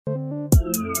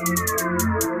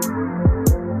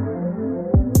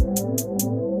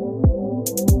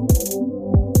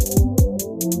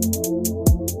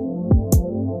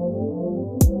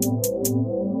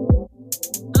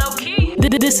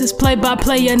This is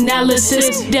play-by-play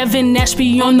analysis. Devin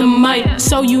Ashby on the mic,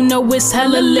 so you know it's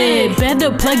hella lit.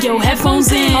 Better plug your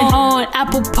headphones in on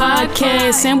Apple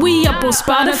Podcasts, and we up on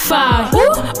Spotify.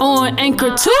 Woo! On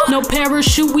Anchor too. No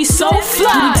parachute, we so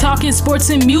fly. We talking sports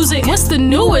and music. What's the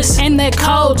newest? And that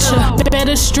culture.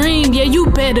 Better stream, yeah, you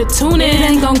better tune in.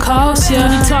 It ain't gon' cost ya.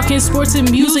 We talking sports and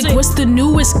music. What's the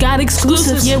newest? Got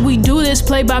exclusives. Yeah, we do this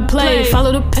play-by-play.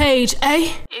 Follow the page,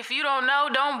 eh? If you don't know,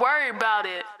 don't worry about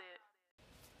it.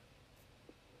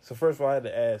 So first of all, I had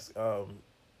to ask,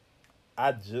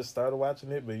 I just started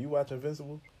watching it, but you watch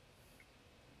Invincible?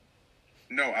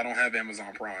 No, I don't have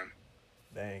Amazon Prime.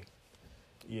 Dang.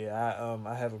 Yeah,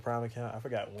 I have a Prime account. I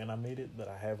forgot when I made it, but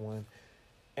I have one.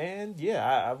 And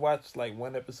yeah, I've watched like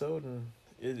one episode, and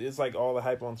it's like all the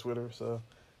hype on Twitter, so,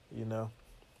 you know.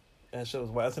 And it shows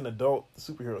why it's an adult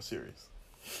superhero series.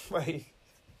 Like,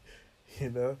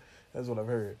 you know, that's what I've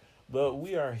heard. But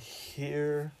we are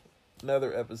here,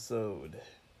 another episode.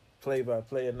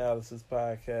 Play-by-play analysis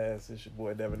podcast. It's your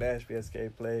boy Devin Ashby,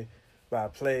 SK Play by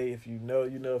Play. If you know,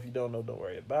 you know. If you don't know, don't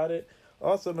worry about it.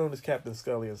 Also known as Captain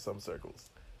Scully in some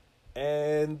circles.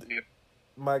 And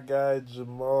my guy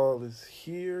Jamal is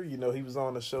here. You know, he was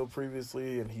on the show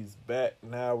previously, and he's back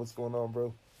now. What's going on,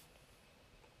 bro?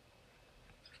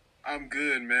 I'm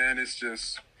good, man. It's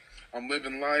just, I'm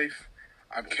living life.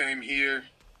 I came here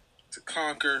to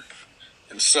conquer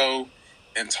and sow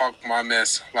and talk my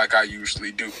mess like I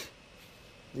usually do.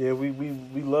 Yeah, we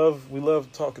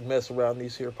love talking mess around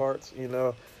these here parts, you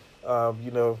know.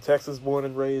 Texas born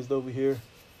and raised over here.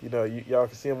 You know, y'all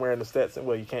can see him wearing the Stetson.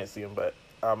 Well, you can't see him, but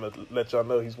I'm going to let y'all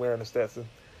know he's wearing the Stetson.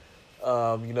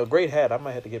 Great hat. I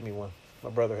might have to get me one. My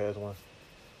brother has one.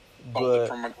 But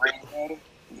from a great hat?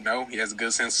 No, he has a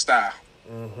good sense of style.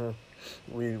 Mm-hmm.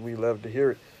 We love to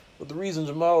hear it. But the reason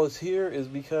Jamal is here is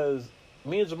because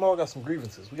me and Jamal got some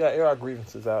grievances. We got to air our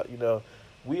grievances out. You know,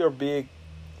 we are big,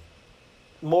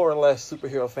 more or less,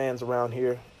 superhero fans around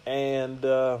here. And,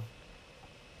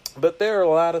 but there are a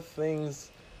lot of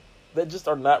things that just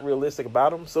are not realistic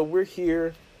about them. So we're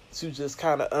here to just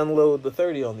kind of unload the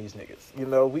 30 on these niggas. You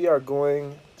know, we are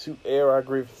going to air our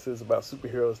grievances about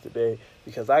superheroes today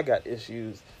because I got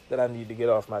issues that I need to get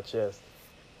off my chest.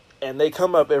 And they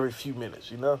come up every few minutes,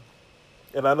 you know?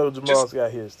 And I know Jamal's got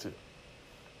his too.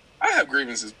 I have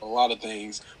grievances for a lot of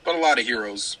things, but a lot of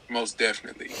heroes, most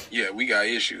definitely. Yeah, we got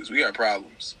issues. We got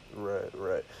problems.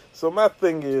 Right. So my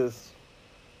thing is,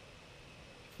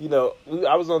 you know,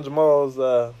 I was on Jamal's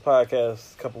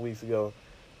podcast a couple weeks ago,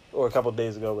 or a couple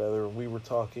days ago, rather, and we were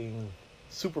talking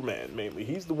Superman, mainly.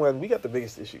 He's the one, we got the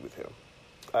biggest issue with him.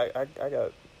 I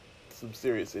got some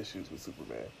serious issues with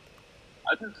Superman.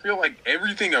 I just feel like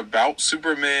everything about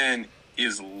Superman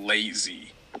is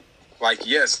lazy. Like,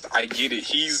 yes, I get it.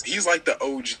 He's like the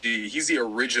OG. He's the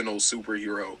original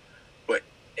superhero. But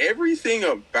everything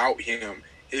about him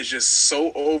is just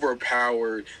so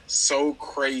overpowered, so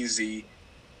crazy.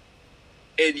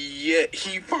 And yet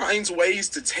he finds ways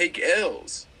to take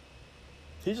L's.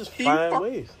 He finds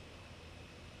ways.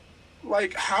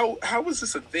 Like, how is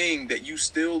this a thing that you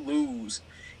still lose,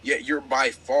 yet you're by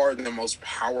far the most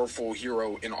powerful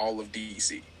hero in all of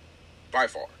DC? By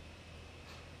far.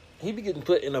 He be getting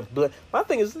put in a blender. My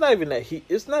thing is, it's not even that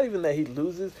he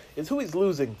loses. It's who he's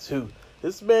losing to.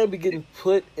 This man be getting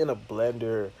put in a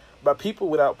blender by people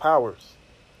without powers.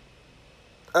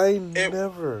 I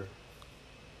never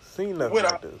seen nothing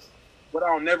like this. What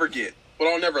I'll never get,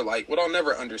 what I'll never like, what I'll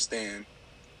never understand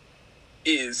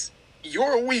is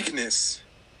your weakness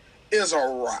is a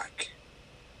rock.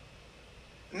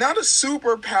 Not a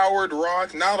super-powered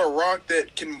rock, not a rock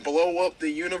that can blow up the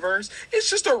universe. It's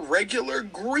just a regular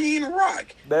green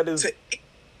rock. That is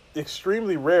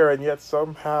extremely rare, and yet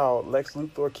somehow Lex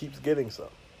Luthor keeps getting some.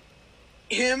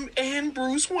 Him and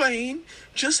Bruce Wayne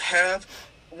just have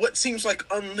what seems like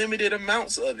unlimited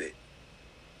amounts of it.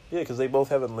 Yeah, because they both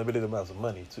have unlimited amounts of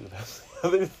money, too. That's the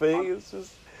other thing. It's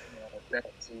just...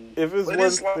 If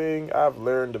it's one thing I've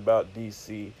learned about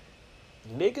DC,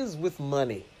 niggas with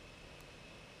money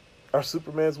are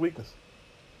Superman's weakness.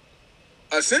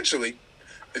 Essentially,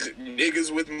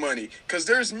 niggas with money. Because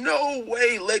there's no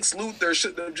way Lex Luthor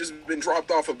should have just been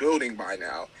dropped off a building by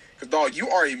now. Because, dog, you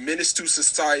are a menace to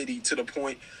society to the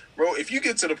point... Bro, if you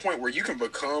get to the point where you can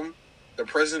become the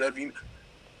president of...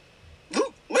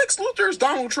 Lex Luthor is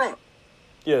Donald Trump.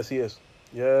 Yes, he is.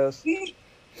 Yes. He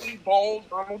balled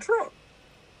Donald Trump.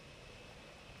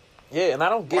 Yeah, and I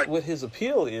don't get Like, what his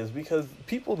appeal is, because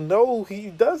people know he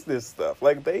does this stuff.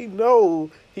 Like, they know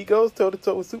he goes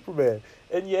toe-to-toe with Superman.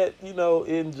 And yet, you know,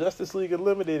 in Justice League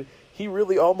Unlimited, he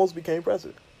really almost became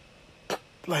president.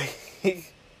 Like,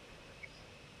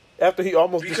 after he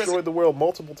almost destroyed the world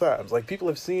multiple times. Like, people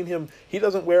have seen him. He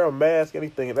doesn't wear a mask,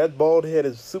 anything. And that bald head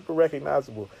is super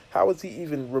recognizable. How is he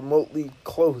even remotely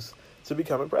close to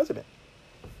becoming president?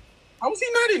 how is he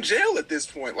not in jail at this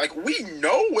point? Like, we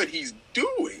know what he's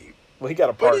doing. Well, he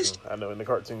got a pardon. I know, in the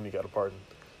cartoon, he got a pardon.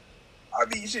 I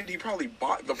mean, shit, he probably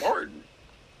bought the pardon.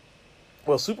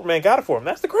 Well, Superman got it for him.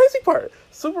 That's the crazy part.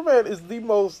 Superman is the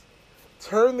most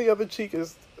turn the other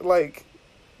cheekest. Like,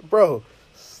 bro,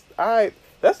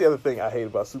 that's the other thing I hate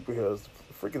about superheroes.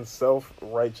 Freaking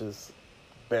self-righteous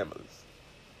Bamas.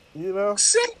 You know?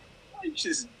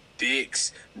 Self-righteous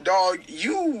dicks. Dog,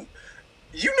 you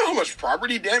know how much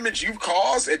property damage you've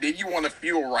caused, and then you want to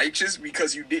feel righteous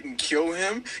because you didn't kill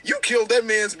him? You killed that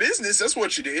man's business. That's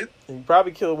what you did. And you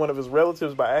probably killed one of his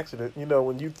relatives by accident. You know,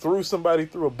 when you threw somebody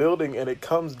through a building and it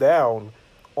comes down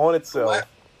on itself.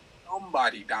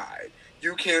 Somebody died.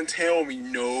 You can't tell me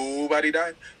nobody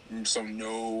died. So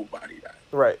nobody died.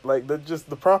 Right. Like,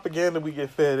 the propaganda we get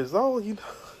fed is, oh, you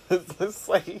know, it's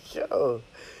like, yo.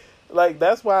 Like,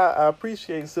 that's why I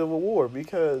appreciate Civil War,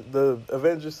 because the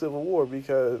Avengers Civil War,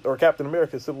 or Captain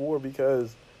America Civil War,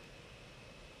 because,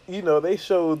 you know, they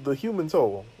showed the human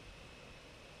toll.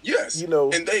 Yes. You know,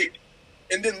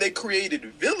 and then they created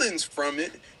villains from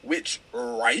it, which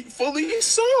rightfully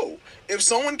so. If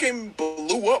someone came and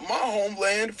blew up my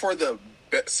homeland for the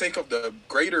sake of the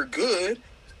greater good,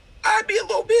 I'd be a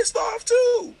little pissed off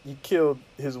too. He killed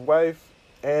his wife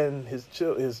and his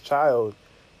child,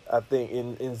 I think,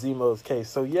 in Zemo's case.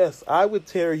 So yes, I would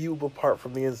tear you apart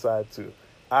from the inside too.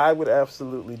 I would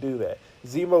absolutely do that.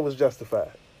 Zemo was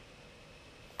justified.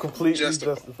 Completely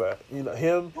justified. You know,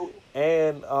 him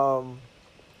and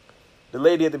the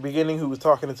lady at the beginning who was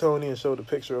talking to Tony and showed a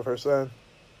picture of her son.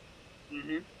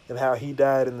 Mm-hmm. And how he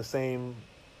died in the same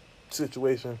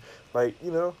situation. Like,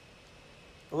 you know,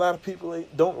 a lot of people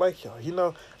don't like y'all. You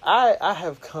know, I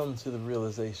have come to the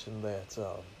realization that,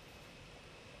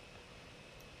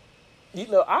 you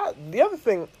know, the other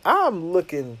thing, I'm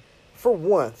looking for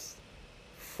once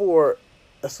for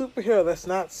a superhero that's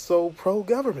not so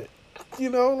pro-government. You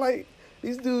know, like,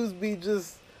 these dudes be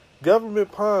just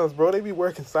government pawns, bro. They be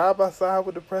working side by side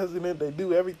with the president. They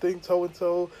do everything toe and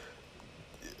toe.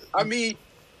 I mean,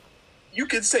 you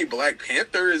could say Black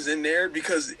Panther is in there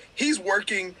because he's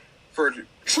working for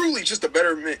truly just the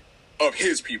betterment of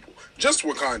his people. Just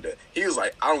Wakanda. He was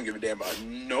like, I don't give a damn about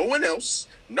no one else.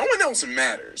 No one else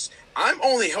matters. I'm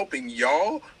only helping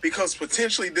y'all because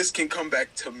potentially this can come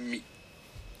back to me.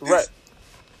 Right.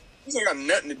 This ain't got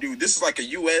nothing to do. This is like a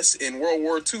U.S. in World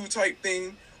War II type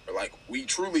thing. Where, like, we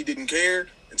truly didn't care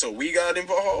until we got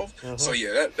involved. Mm-hmm. So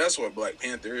yeah, that's what Black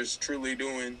Panther is truly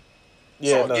doing.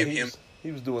 Yeah, so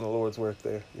he was doing the Lord's work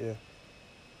there. Yeah.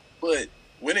 But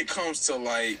when it comes to,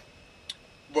 like,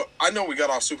 but I know we got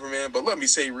off Superman, but let me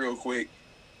say real quick,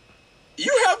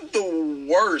 you have the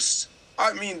worst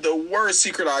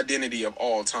secret identity of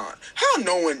all time. How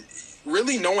no one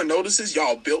notices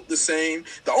y'all built the same.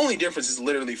 The only difference is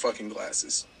literally fucking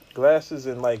glasses. Glasses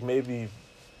and, like, maybe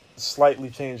slightly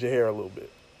change your hair a little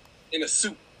bit. In a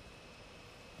suit.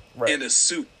 Right. In a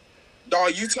suit.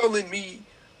 Dog, you telling me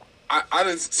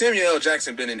Samuel L.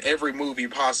 Jackson been in every movie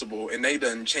possible, and they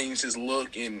done changed his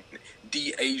look and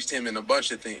de-aged him in a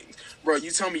bunch of things. Bro,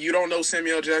 you tell me you don't know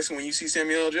Samuel L. Jackson when you see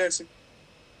Samuel L. Jackson?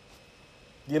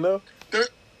 You know?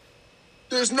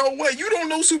 There's no way. You don't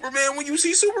know Superman when you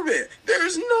see Superman.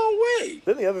 There's no way.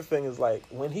 Then the other thing is, like,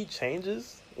 when he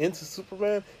changes into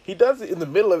Superman, he does it in the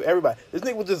middle of everybody. This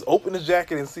nigga will just open his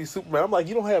jacket and see Superman. I'm like,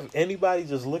 you don't have anybody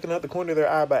just looking out the corner of their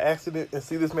eye by accident and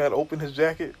see this man open his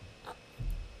jacket?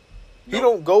 He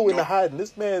don't go into hiding.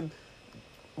 This man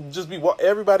just be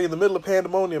everybody in the middle of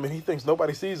pandemonium, and he thinks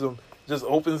nobody sees him. Just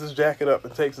opens his jacket up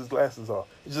and takes his glasses off.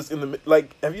 It's just in the,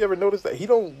 like, have you ever noticed that he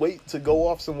don't wait to go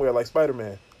off somewhere like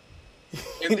Spider-Man?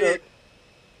 And then,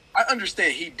 I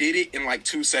understand he did it in like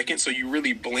 2 seconds, so you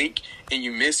really blink and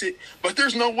you miss it. But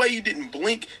there's no way you didn't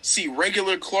blink, see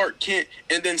regular Clark Kent,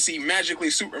 and then see magically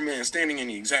Superman standing in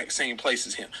the exact same place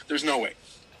as him. There's no way.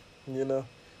 You know.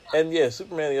 And yeah,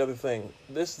 Superman, the other thing,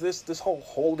 this whole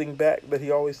holding back that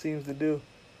he always seems to do,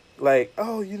 like,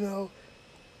 oh, you know,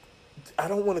 I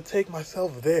don't want to take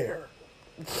myself there,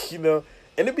 you know,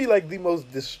 and it'd be like the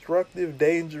most destructive,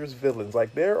 dangerous villains,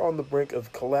 like they're on the brink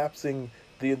of collapsing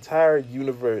the entire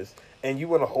universe, and you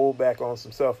want to hold back on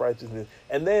some self-righteousness,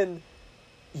 and then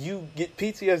you get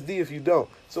PTSD if you don't.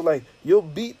 So, like, you'll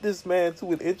beat this man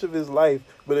to an inch of his life,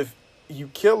 but if you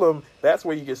kill him, that's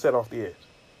where you get set off the edge.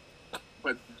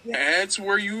 But that's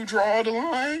where you draw the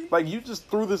line? Like, you just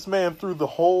threw this man through the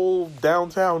whole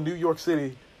downtown New York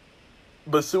City,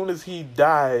 but as soon as he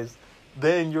dies,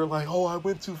 then you're like, oh, I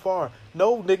went too far.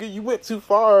 No, nigga, you went too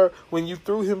far when you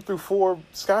threw him through 4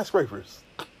 skyscrapers.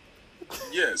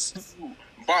 Yes.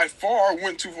 By far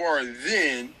went too far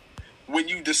then when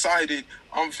you decided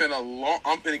I'm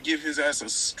finna give his ass a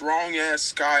strong ass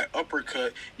sky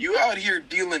uppercut. You out here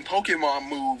dealing Pokemon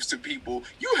moves to people.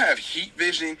 You have heat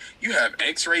vision. You have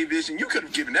X-ray vision. You could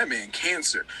have given that man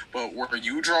cancer. But where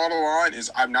you draw the line is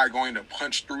I'm not going to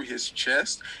punch through his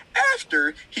chest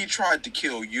after he tried to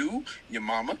kill you, your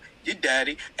mama, your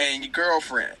daddy, and your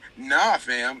girlfriend. Nah,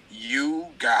 fam, you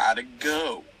gotta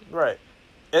go. Right.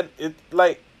 And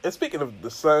speaking of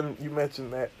the son, you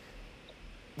mentioned that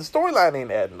the storyline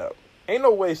ain't adding up. Ain't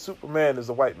no way Superman is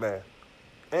a white man.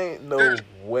 Ain't no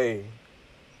way.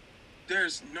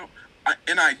 There's no...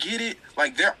 and I get it.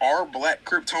 Like, there are black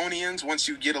Kryptonians once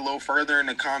you get a little further in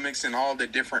the comics and all the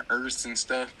different Earths and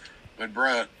stuff. But,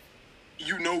 bruh,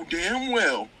 you know damn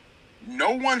well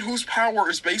no one whose power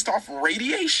is based off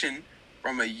radiation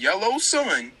from a yellow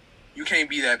sun, you can't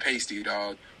be that pasty,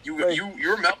 dog.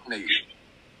 You're melanated.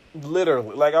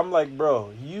 Literally. Like, I'm like,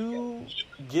 bro, you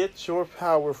get your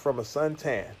power from a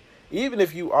suntan. Even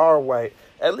if you are white,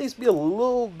 at least be a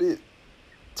little bit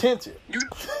tinted. You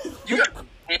got to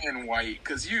be tan white,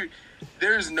 because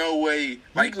there's no way,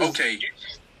 like, okay,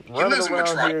 he lives in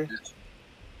Metropolis. Here.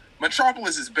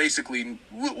 Metropolis is basically,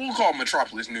 we'll call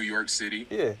Metropolis New York City.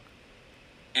 Yeah.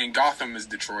 And Gotham is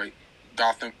Detroit.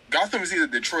 Gotham is either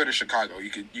Detroit or Chicago.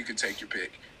 You could take your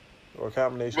pick. Or a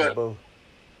combination of both.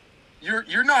 You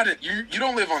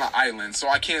don't live on an island, so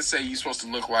I can't say you're supposed to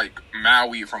look like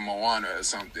Maui from Moana or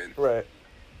something. Right.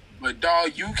 But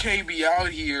dog, you can't be out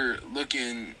here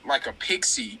looking like a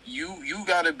pixie. You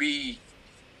gotta be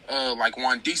like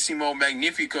Wandissimo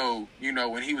Magnifico,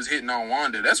 when he was hitting on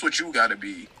Wanda. That's what you gotta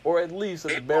be. Or at least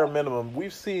at the bare minimum,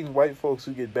 we've seen white folks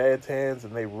who get bad tans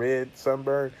and they red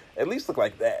sunburn at least look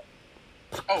like that.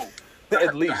 Oh,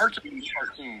 at least. The Hercules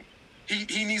cartoon.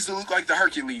 He needs to look like the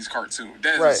Hercules cartoon.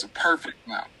 That is perfect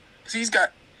now.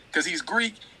 Because he's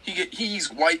Greek, he's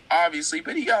white, obviously,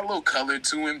 but he got a little color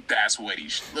to him. That's what he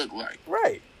should look like.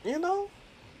 Right,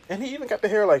 And he even got the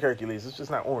hair like Hercules. It's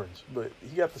just not orange. But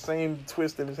he got the same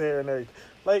twist in his hair and everything.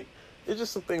 Like, it's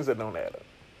just some things that don't add up.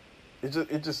 It's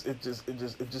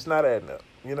just not adding up,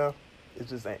 It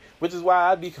just ain't. Which is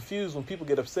why I'd be confused when people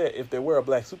get upset if there were a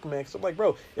black Superman. Because I'm like,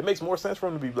 bro, it makes more sense for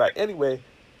him to be black anyway,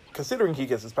 considering he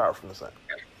gets his power from the sun.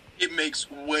 It makes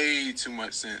way too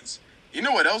much sense. You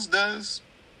know what else does?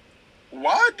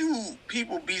 Why do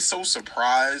people be so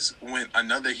surprised when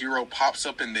another hero pops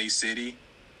up in their city?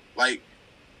 Like,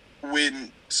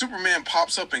 when Superman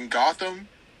pops up in Gotham,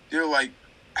 they're like,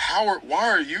 why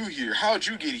are you here? How'd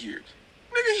you get here?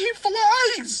 Nigga, he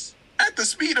flies at the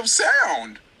speed of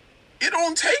sound. It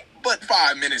don't take but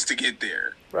 5 minutes to get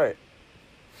there. Right.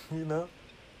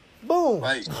 Boom.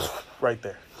 Like, right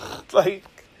there. Like,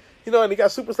 and he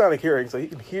got supersonic hearing, so he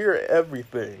can hear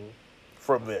everything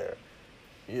from there.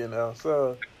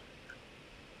 So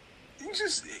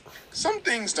some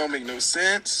things don't make no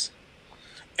sense.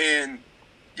 And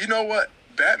you know what?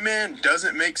 Batman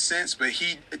doesn't make sense, but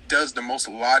he does the most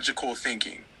logical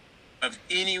thinking of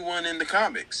anyone in the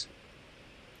comics.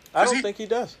 I don't think he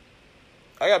does.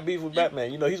 I got beef with Batman.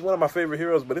 He's one of my favorite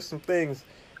heroes, but there's some things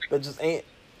that just ain't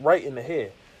right in the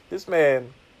head. This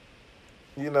man,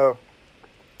 he's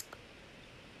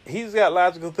got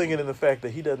logical thinking in the fact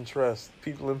that he doesn't trust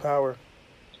people in power.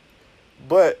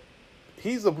 But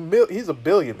he's a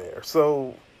billionaire,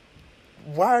 so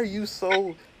why are you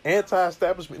so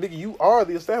anti-establishment? Nigga, you are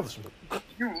the establishment.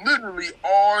 You literally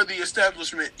are the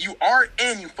establishment. You are,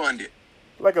 and you fund it.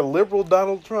 Like a liberal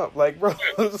Donald Trump. Like, bro,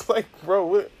 it's like, bro,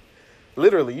 what?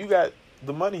 Literally, you got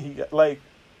the money he got. Like,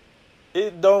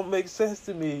 it don't make sense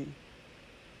to me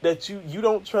that you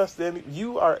don't trust any.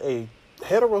 You are a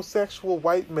heterosexual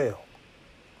white male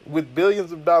with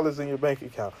billions of dollars in your bank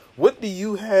account. What do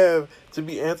you have to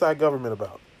be anti-government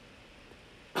about?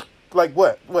 Like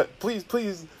what? What? Please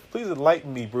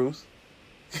enlighten me, Bruce.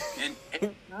 And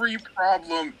every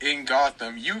problem in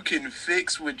Gotham you can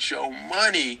fix with your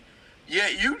money,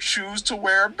 yet you choose to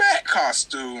wear a bat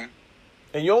costume.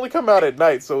 And you only come out at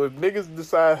night, so if niggas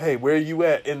decide, hey, where you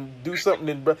at, and do something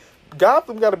in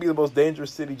Gotham got to be the most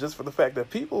dangerous city just for the fact that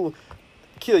people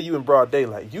kill you in broad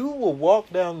daylight. You will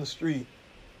walk down the street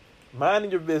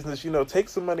minding your business, take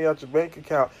some money out your bank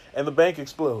account, and the bank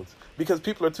explodes because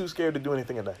people are too scared to do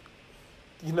anything at night.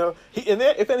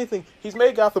 If anything, he's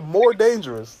made Gotham more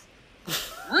dangerous.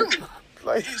 Really?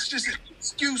 Like, it's just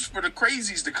excuse for the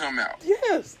crazies to come out.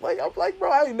 Yes, like I'm like,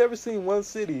 bro, I ain't never seen one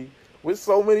city with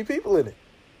so many people in it.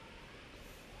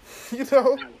 You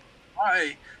know?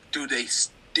 Why do they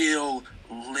still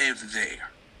live there?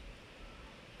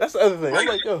 That's the other thing. I'm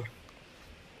like, yo,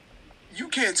 you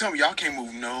can't tell me y'all can't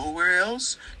move nowhere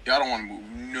else. Y'all don't want to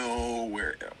move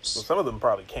nowhere else. well, some of them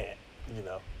probably can't. You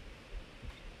know?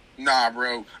 Nah,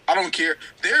 bro. I don't care.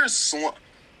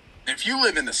 If you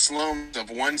live in the slums of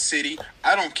one city,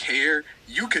 I don't care.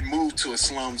 You can move to a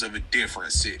slums of a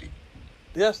different city.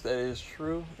 Yes, that is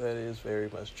true. That is very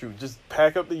much true. Just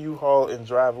pack up the U-Haul and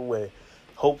drive away,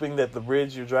 hoping that the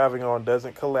bridge you're driving on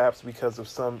doesn't collapse because of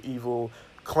some evil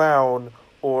clown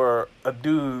or a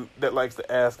dude that likes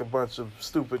to ask a bunch of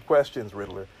stupid questions,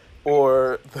 Riddler.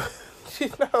 Or,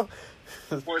 you know...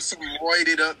 Or some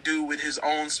roided up dude with his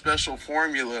own special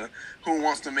formula who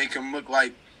wants to make him look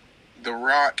like The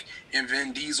Rock and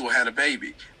Vin Diesel had a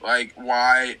baby. Like,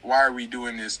 why are we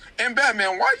doing this? And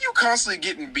Batman, why are you constantly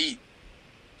getting beat?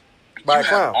 By a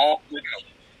clown.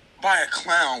 By a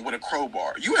clown with a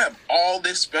crowbar. You have all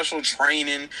this special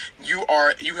training. You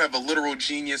have a literal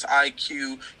genius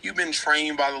IQ. You've been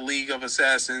trained by the League of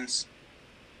Assassins.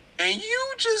 And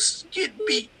you just get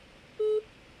beat.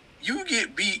 You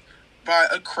get beat by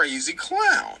a crazy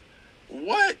clown.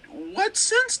 What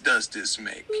sense does this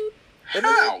make?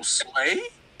 How, Sway?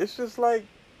 It's just like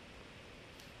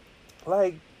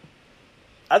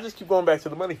I just keep going back to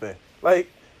the money thing.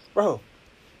 Like, bro,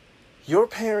 your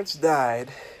parents died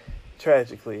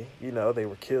tragically. You know, they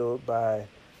were killed by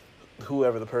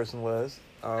whoever the person was.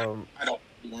 I don't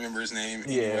remember his name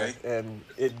anyway. Yeah, and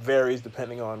it varies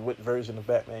depending on what version of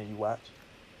Batman you watch.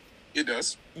 It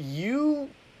does.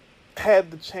 You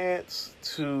had the chance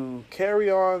to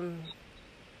carry on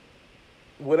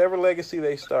whatever legacy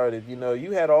they started. You know,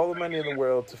 you had all the money in the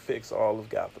world to fix all of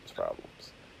Gotham's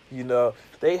problems. You know,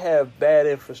 they have bad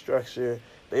infrastructure.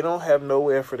 They don't have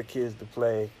nowhere for the kids to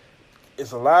play.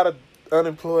 It's a lot of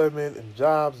unemployment and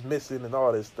jobs missing and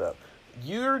all this stuff.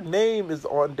 Your name is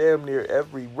on damn near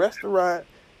every restaurant,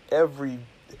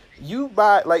 you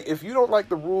buy, like, if you don't like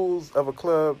the rules of a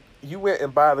club, you went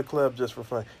and buy the club just for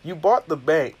fun. You bought the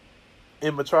bank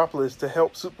in Metropolis to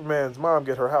help Superman's mom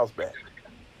get her house back.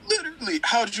 Literally,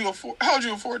 how'd you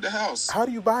afford the house? How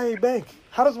do you buy a bank?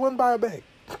 How does one buy a bank?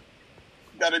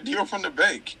 Got a deal from the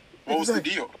bank. What was the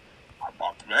Exactly. deal? I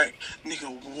bought the bank.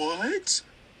 Nigga, what?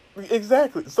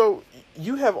 Exactly. So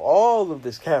you have all of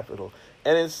this capital,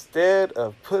 and instead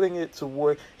of putting it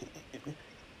toward...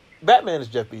 Batman is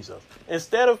Jeff Bezos.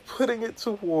 Instead of putting it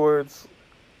towards,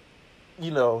 you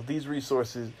know, these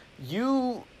resources,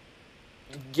 you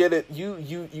get it.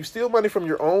 You steal money from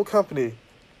your own company.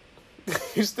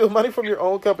 You steal money from your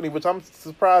own company, which I'm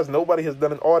surprised nobody has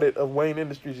done an audit of Wayne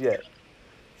Industries yet.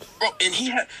 Bro, and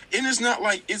it's not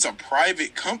like it's a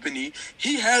private company.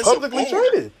 He has publicly a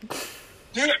board. traded.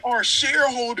 There are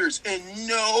shareholders, and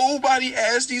nobody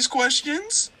asked these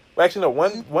questions. Well, actually, no.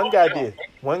 One guy did.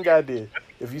 One guy did.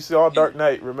 If you saw Dark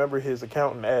Knight, remember his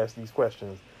accountant asked these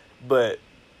questions, but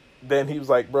then he was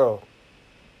like, "Bro,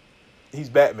 he's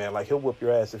Batman. Like, he'll whoop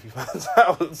your ass if he finds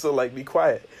out. So, like, be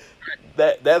quiet."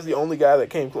 That's the only guy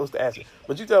that came close to asking.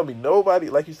 But you tell me, nobody,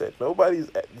 like you said, nobody's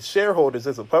shareholders.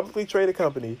 It's a publicly traded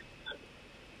company.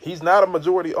 He's not a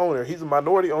majority owner. He's a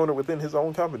minority owner within his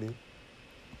own company.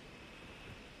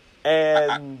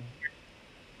 And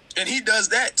he does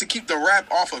that to keep the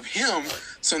rap off of him,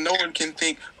 so no one can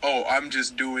think, "Oh, I'm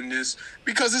just doing this,"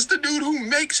 because it's the dude who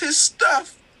makes his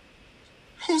stuff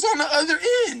who's on the other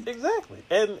end. Exactly.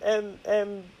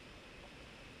 And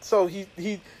so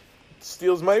he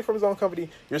steals money from his own company.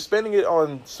 You're spending it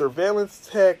on surveillance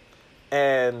tech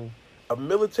and a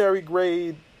military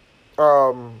grade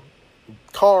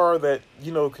car that,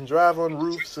 you know, can drive on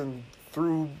roofs and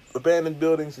through abandoned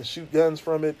buildings and shoot guns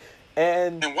from it.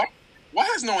 And why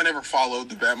has no one ever followed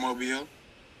the Batmobile?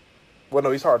 Well,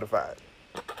 no, he's hard to find.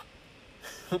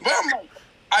 But I'm like,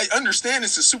 I understand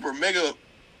it's a super mega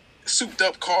souped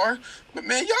up car, but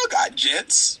man, y'all got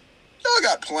jets. Y'all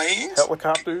got planes.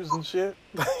 Helicopters and shit.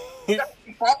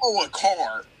 Follow a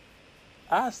car.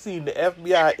 I've seen the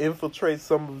FBI infiltrate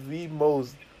some of the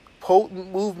most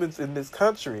potent movements in this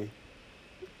country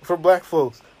for black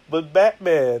folks. But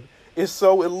Batman is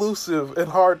so elusive and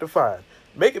hard to find.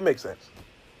 Make it make sense.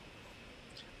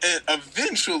 And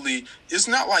eventually, it's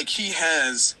not like he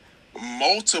has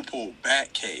multiple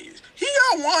bat caves. He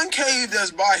got one cave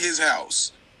that's by his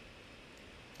house.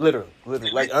 Literally,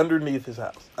 like underneath his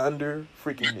house. Under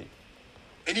freaking me.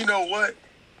 And you know what?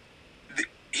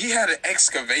 He had an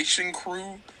excavation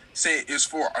crew say it's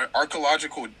for an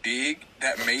archaeological dig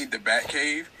that made the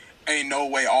Batcave. Ain't no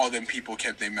way all them people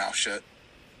kept their mouth shut.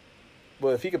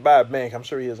 Well, if he could buy a bank, I'm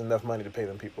sure he has enough money to pay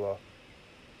them people off.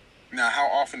 Now, how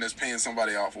often does paying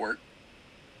somebody off work?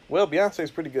 Well,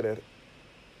 Beyonce's pretty good at it.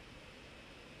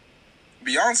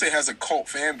 Beyonce has a cult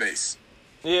fan base.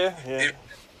 Yeah.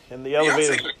 And the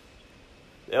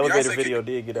elevator video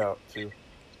did get out, too.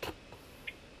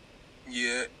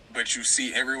 Yeah, but you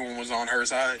see everyone was on her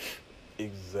side.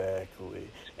 Exactly.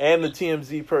 And the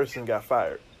TMZ person got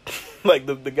fired. Like,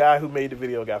 the guy who made the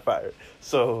video got fired.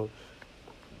 So,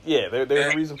 yeah,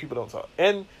 there's a reason people don't talk.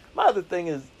 And my other thing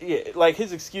is, like,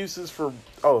 his excuses for,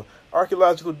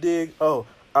 archaeological dig,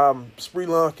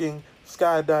 spelunking,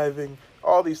 skydiving,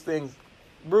 all these things.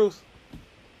 Bruce.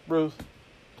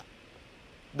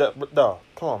 No,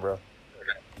 come on, bro.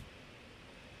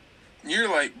 You're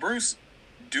like, Bruce,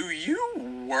 do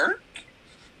you work?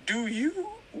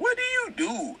 What do you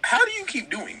do? How do you keep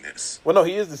doing this? Well, no,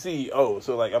 he is the CEO,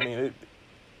 so, like, I mean,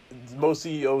 most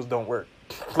CEOs don't work.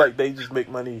 Like, they just make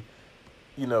money,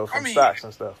 from stocks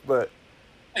and stuff. But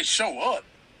they show up.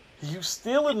 You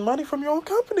stealing money from your own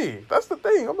company. That's the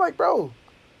thing. I'm like, bro,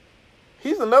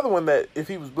 he's another one that if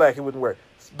he was black, it wouldn't work.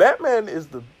 Batman is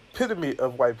the epitome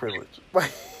of white privilege.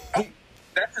 Like,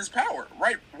 that's his power,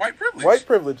 right? White privilege. White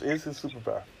privilege is his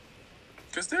superpower.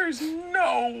 Because there's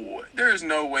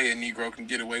no way a Negro can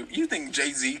get away. You think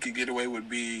Jay-Z could get away with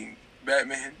being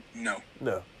Batman? No,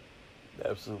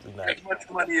 absolutely not. As much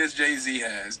money as Jay-Z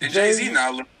has, and Jay-Z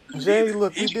not looking. Jay,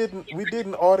 look, we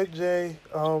didn't audit Jay.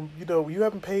 You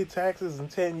haven't paid taxes in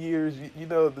 10 years.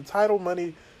 The title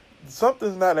money,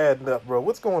 something's not adding up, bro.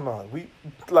 What's going on?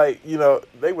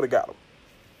 They would have got him.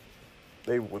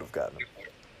 They would have gotten him.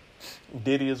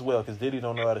 Diddy as well, because Diddy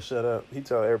don't know how to shut up. He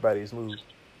tell everybody his moves.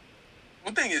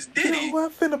 One thing is, Diddy...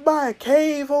 I'm finna buy a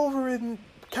cave over in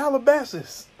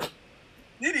Calabasas.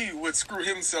 Diddy would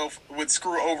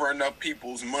screw over enough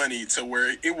people's money to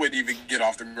where it wouldn't even get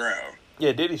off the ground.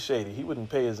 Yeah, Diddy's shady. He wouldn't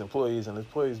pay his employees, and his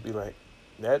employees be like,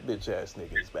 that bitch-ass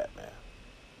nigga is Batman.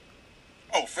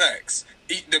 Oh, facts.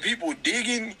 The people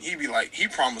digging, he be like, he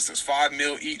promised us $5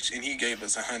 million each, and he gave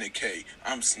us $100K.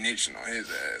 I'm snitching on his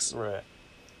ass. Right.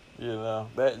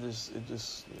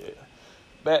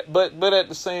 But at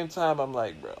the same time, I'm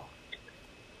like, bro.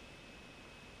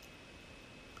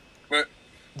 But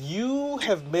you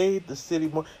have made the city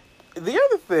more. The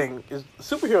other thing is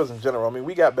superheroes in general. I mean,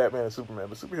 we got Batman and Superman,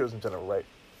 but superheroes in general, right?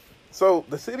 So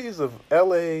the cities of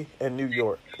LA and New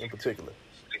York in particular.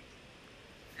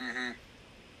 Mm-hmm.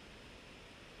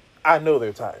 I know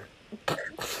they're tired.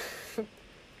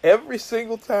 Every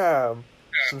single time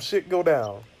some shit go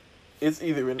down, it's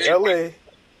either in LA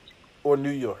or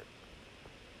New York.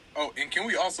 Oh, and can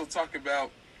we also talk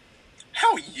about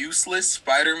how useless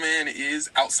Spider-Man is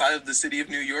outside of the city of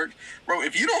New York? Bro,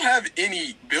 if you don't have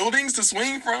any buildings to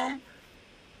swing from,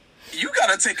 you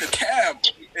gotta take a cab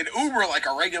and Uber like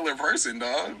a regular person,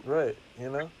 dog. Right,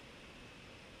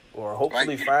 Or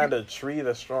hopefully find a tree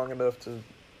that's strong enough to,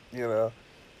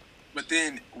 But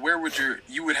then where would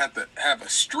you would have to have a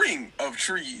string of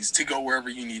trees to go wherever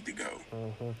you need to go.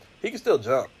 Mm-hmm. He can still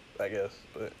jump, I guess,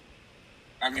 but...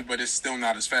 but it's still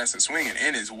not as fast as swinging,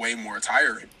 and it's way more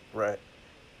tiring. Right.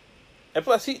 And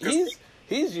plus, he's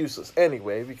useless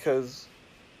anyway, because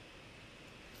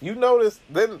you notice,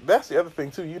 then that's the other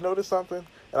thing, too. You notice something?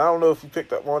 And I don't know if you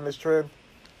picked up on this trend.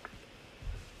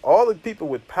 All the people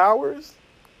with powers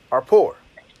are poor.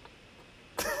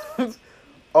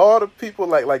 All the people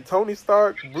like Tony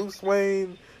Stark, Bruce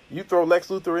Wayne, you throw Lex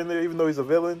Luthor in there, even though he's a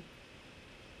villain.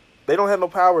 They don't have no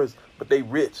powers, but they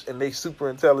rich and they super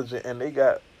intelligent and they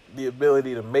got the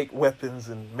ability to make weapons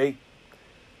and make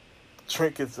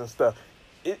trinkets and stuff.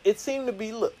 It seemed to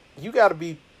be, look, you got to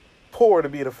be poor to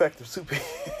be an effective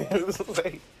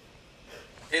superhero.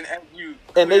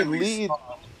 And they lead.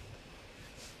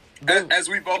 As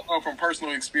we both know from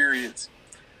personal experience,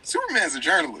 Superman's a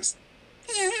journalist.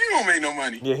 He don't make no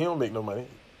money. Yeah, he don't make no money.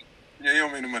 Yeah, he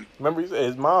don't make no money. Remember, he said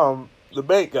his mom, the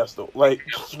bank got stolen. Like,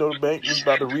 the bank was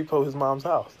about to repo his mom's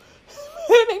house.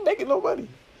 He ain't making no money.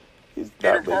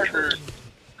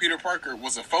 Peter Parker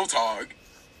was a photog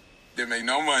that made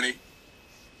no money.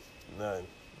 None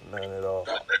at all.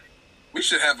 We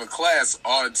should have a class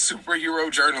on superhero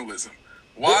journalism.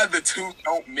 Why the two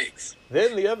don't mix.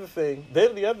 Then the other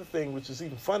thing, which is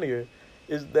even funnier,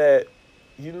 is that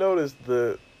you notice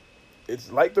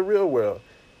it's like the real world.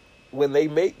 When they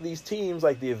make these teams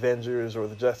like the Avengers or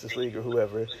the Justice League or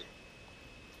whoever,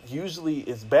 usually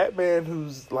it's Batman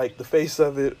who's like the face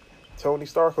of it, Tony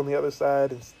Stark on the other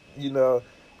side, and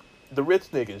the rich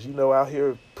niggas, out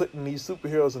here putting these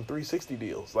superheroes in 360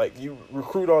 deals. Like, you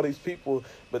recruit all these people,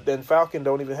 but then Falcon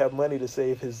don't even have money to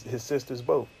save his sister's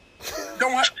boat.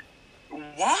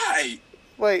 Why?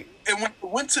 Like, and when I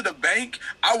went to the bank,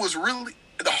 I was really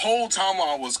the whole time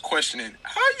I was questioning,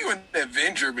 how are you an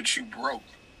Avenger but you broke?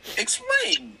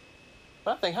 Explain.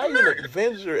 I think, how you an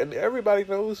Avenger and everybody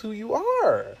knows who you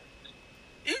are?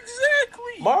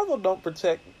 Exactly. Marvel don't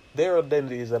protect their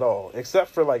identities at all, except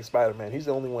for like Spider-Man. He's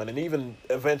the only one, and even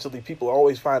eventually people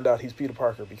always find out he's Peter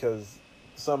Parker because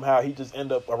somehow he just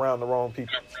end up around the wrong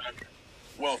people.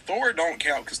 Well, Thor don't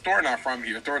count because Thor not from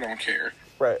here. Thor don't care.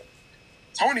 Right.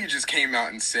 Tony just came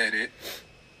out and said it.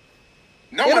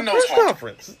 No In one a knows press Hulk.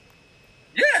 conference.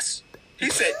 Yes. He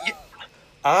said, yeah,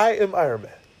 I am Iron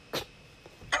Man.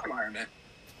 I'm Iron Man.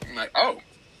 I'm like, oh.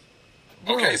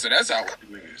 Okay, so that's how it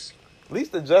is. At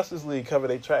least the Justice League cover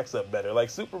their tracks up better. Like,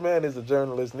 Superman is a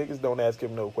journalist. Niggas don't ask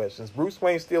him no questions. Bruce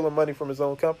Wayne stealing money from his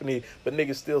own company, but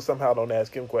niggas still somehow don't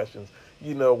ask him questions.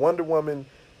 You know, Wonder Woman,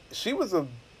 she was a...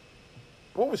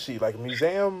 What was she? Like a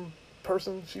museum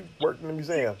person? She worked in a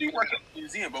museum. She worked in a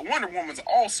museum, but Wonder Woman's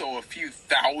also a few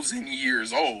thousand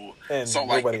years old. And so,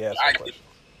 nobody asked her questions.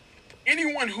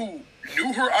 Anyone who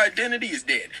knew her identity is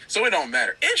dead. So it don't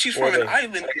matter. And she's from an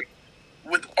island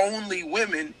with only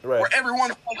women where everyone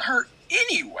like her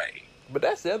anyway. But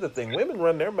that's the other thing. Women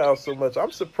run their mouths so much.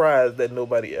 I'm surprised that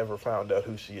nobody ever found out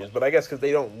who she is. But I guess because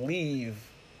they don't leave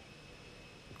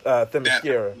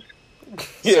Themyscira.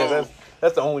 Yeah, so,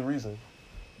 that's the only reason.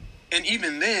 And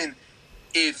even then,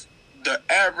 if the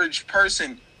average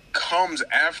person comes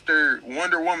after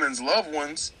Wonder Woman's loved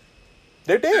ones,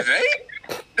 they're dead.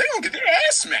 They gonna get their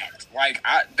ass smacked. Like,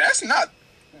 that's not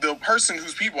the person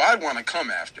whose people I'd want to come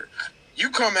after. You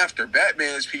come after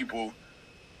Batman's people,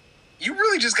 you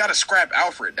really just got to scrap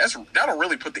Alfred. That'll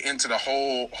really put the end to the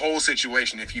whole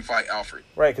situation if you fight Alfred.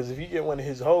 Right, because if you get one of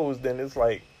his hoes, then it's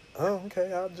like, oh,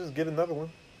 okay, I'll just get another one.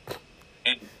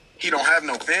 And he don't have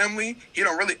no family. He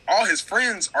don't really. All his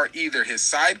friends are either his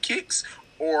sidekicks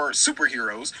or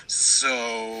superheroes.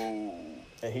 So.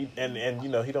 And he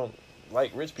he don't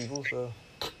like rich people, so.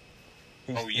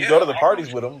 You go to the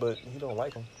parties with him, but he don't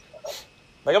like them.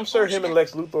 Like, I'm sure him and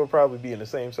Lex Luthor will probably be in the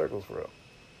same circles for real.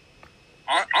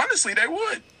 Honestly, they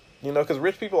would. You know, because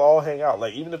rich people all hang out.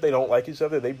 Like, even if they don't like each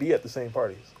other, they be at the same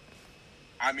parties.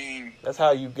 I mean... That's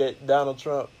how you get Donald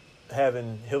Trump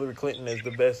having Hillary Clinton as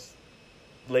the best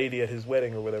lady at his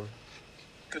wedding or whatever.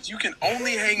 Because you can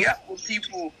only hang out with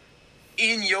people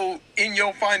in your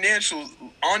financial...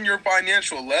 on your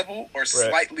financial level or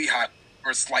slightly high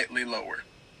or slightly lower.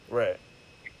 Right.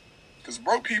 Because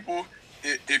broke people...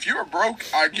 If you're broke,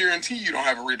 I guarantee you don't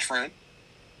have a rich friend.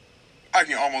 I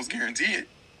can almost guarantee it.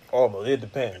 Almost. It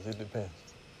depends.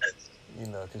 You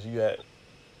know, because you got...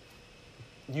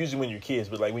 Usually when you're kids,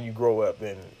 but like when you grow up,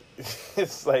 then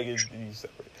it's like you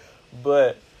separate.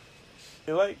 But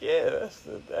you're like, yeah,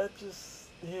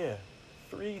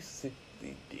 360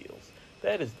 deals.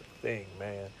 That is the thing,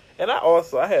 man. And I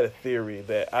had a theory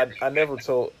that I never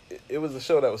told. It was a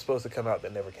show that was supposed to come out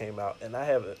that never came out, and I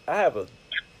have a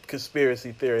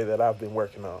conspiracy theory that I've been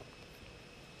working on.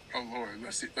 Oh Lord,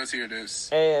 let's hear this.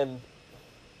 And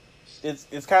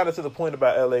it's kind of to the point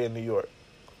about LA and New York.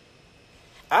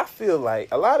 I feel like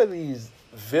a lot of these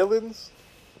villains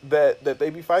that they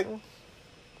be fighting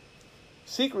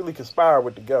secretly conspire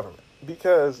with the government,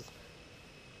 because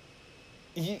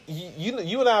you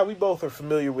and I, we both are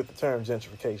familiar with the term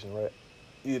gentrification, right?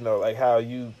 You know, like how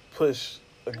you push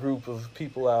a group of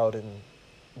people out, and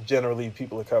generally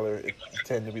people of color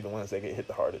tend to be the ones that get hit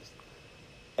the hardest.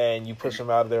 And you push them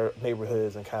out of their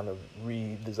neighborhoods and kind of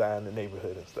redesign the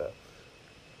neighborhood and stuff.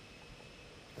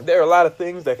 There are a lot of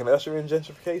things that can usher in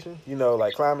gentrification. You know,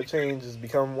 like climate change has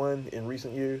become one in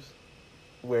recent years,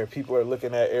 where people are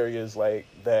looking at areas like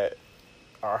that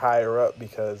are higher up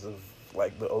because of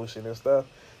like the ocean and stuff.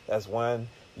 That's one.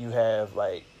 You have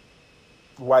like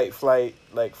white flight,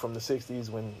 like from the 60s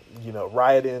when, you know,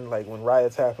 rioting, like when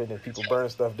riots happened and people burn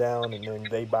stuff down and then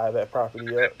they buy that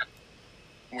property up.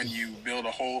 When you build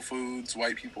a Whole Foods,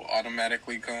 white people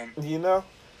automatically come. You know?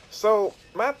 So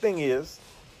my thing is,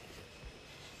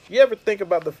 you ever think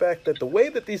about the fact that the way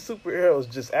that these superheroes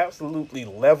just absolutely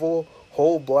level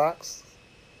whole blocks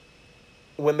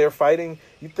when they're fighting,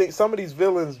 you think some of these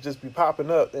villains just be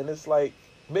popping up, and it's like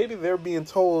maybe they're being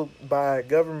told by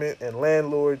government and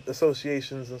landlord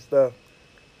associations and stuff,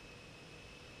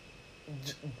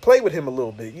 play with him a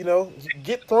little bit, you know?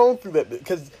 Get thrown through that,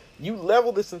 because you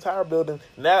level this entire building.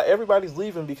 Now everybody's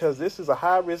leaving because this is a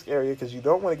high-risk area, because you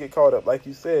don't want to get caught up. Like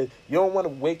you said, you don't want to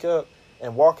wake up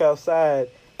and walk outside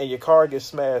and your car gets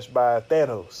smashed by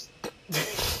Thanos,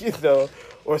 you know,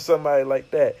 or somebody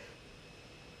like that.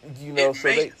 You know,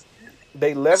 so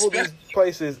they level these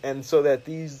places, and so that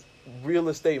these real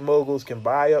estate moguls can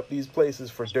buy up these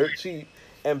places for dirt cheap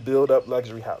and build up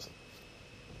luxury housing.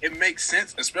 it makes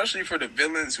sense, especially for the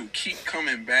villains who keep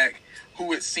coming back,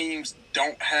 who it seems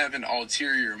don't have an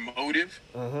ulterior motive.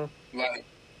 Mm-hmm. Like,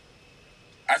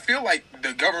 I feel like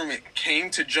the government came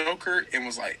to Joker and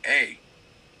was like, hey,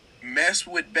 mess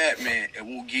with Batman and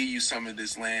we'll give you some of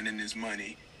this land and this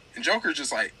money. And Joker's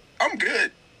just like, I'm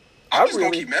good. I'm just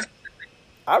going to keep messing with it.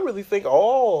 I really think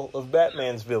all of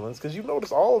Batman's villains, because you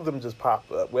notice all of them just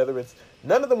popped up, whether it's,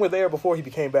 none of them were there before he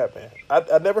became Batman.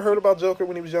 I never heard about Joker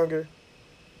when he was younger.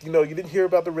 You know, you didn't hear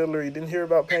about the Riddler, you didn't hear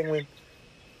about Penguin.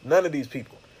 None of these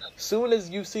people. Soon as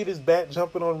you see this bat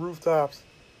jumping on rooftops,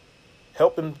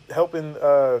 helping,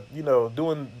 you know,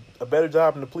 doing a better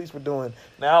job than the police were doing,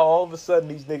 now all of a sudden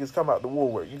these niggas come out the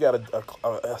woodwork. You got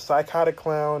a psychotic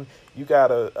clown, you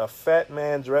got a fat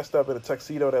man dressed up in a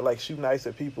tuxedo that like shooting ice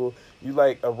at people, you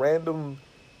like a random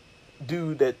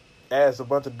dude that asks a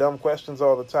bunch of dumb questions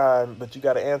all the time, but you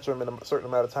got to answer them in a certain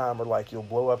amount of time or like you'll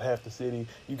blow up half the city.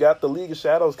 You got the League of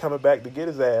Shadows coming back to get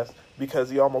his ass because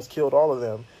he almost killed all of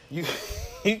them.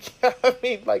 I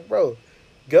mean, like, bro,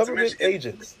 government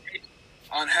agents.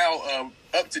 On how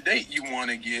up to date you want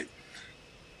to get,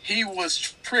 he was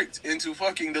tricked into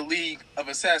fucking the League of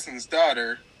Assassins'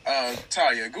 daughter,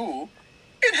 Talia Ghul,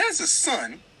 and has a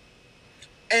son,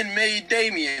 and made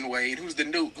Damian Wayne, who's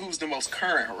the most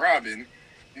current Robin.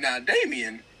 Now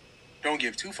Damian don't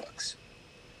give two fucks.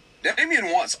 Damian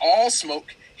wants all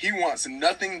smoke. He wants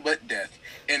nothing but death.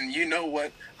 And you know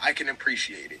what? I can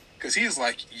appreciate it. Because he's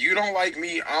like, you don't like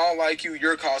me, I don't like you,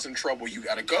 you're causing trouble, you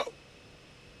gotta go.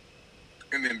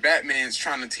 And then Batman's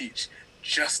trying to teach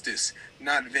justice,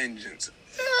 not vengeance.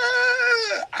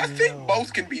 I think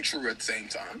both can be true at the same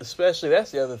time. Especially,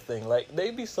 that's the other thing. Like, they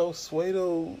be so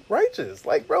pseudo-righteous.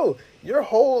 Like, bro, your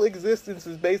whole existence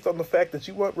is based on the fact that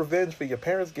you want revenge for your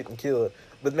parents getting killed,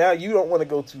 but now you don't want to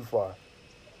go too far.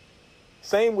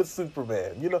 Same with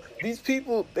Superman. You know, these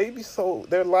people,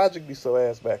 their logic be so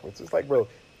ass backwards. It's like, bro,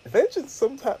 vengeance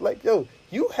sometimes, like, yo,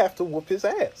 you have to whoop his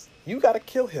ass. You gotta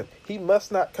kill him. He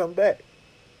must not come back.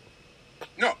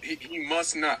 No, he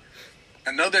must not.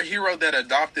 Another hero that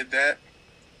adopted that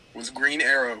was Green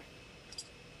Arrow.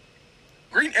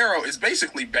 Green Arrow is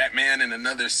basically Batman in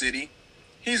another city.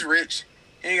 He's rich.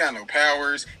 He ain't got no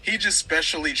powers. He just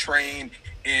specially trained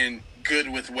and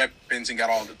good with weapons and got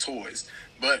all the toys.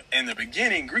 But in the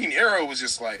beginning, Green Arrow was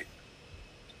just like,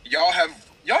 y'all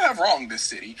have wronged this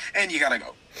city, and you gotta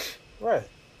go. Right.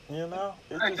 You know,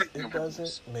 it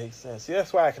doesn't make sense. See,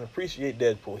 that's why I can appreciate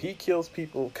Deadpool. He kills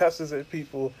people, cusses at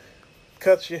people,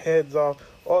 cuts your heads off,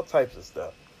 all types of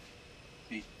stuff.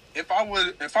 If I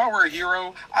were a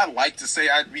hero, I'd like to say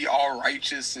I'd be all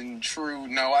righteous and true.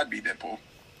 No, I'd be Deadpool.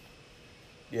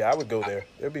 Yeah, I would go there.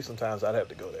 There'd be some times I'd have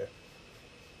to go there.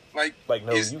 Like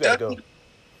no, you gotta go.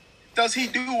 Does he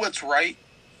do what's right?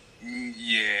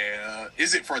 Yeah.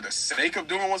 Is it for the sake of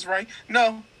doing what's right?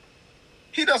 No.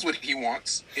 He does what he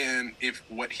wants, and if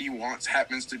what he wants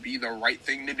happens to be the right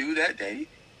thing to do that day,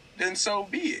 then so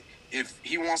be it. If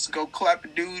he wants to go clap a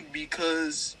dude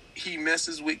because he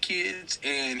messes with kids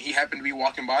and he happened to be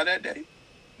walking by that day,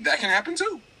 that can happen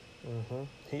too. Mm-hmm.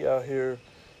 He out here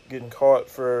getting caught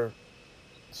for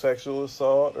sexual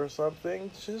assault or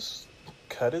something, just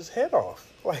cut his head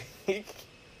off. Like,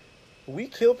 we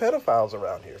kill pedophiles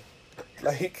around here.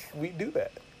 Like, we do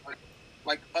that.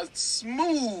 Like a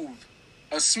smooth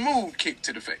kick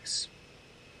to the face.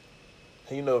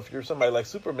 You know, if you're somebody like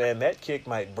Superman, that kick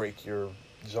might break your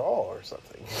jaw or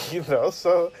something. You know,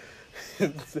 so...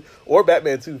 or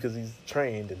Batman, too, because he's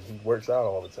trained and he works out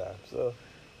all the time. So,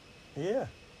 yeah.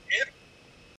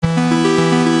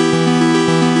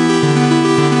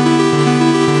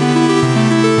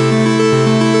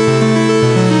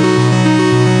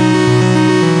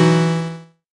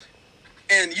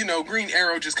 And, you know, Green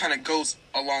Arrow just kind of goes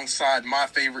alongside my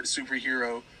favorite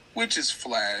superhero, which is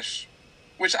Flash,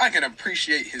 which I can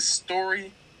appreciate his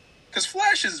story, because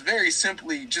Flash is very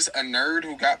simply just a nerd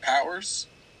who got powers.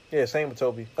 Yeah, same with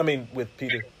Toby. I mean, with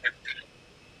Peter.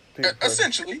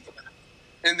 Essentially.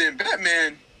 And then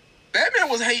Batman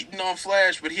was hating on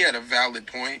Flash, but he had a valid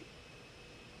point.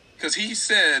 Because he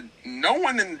said no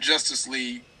one in the Justice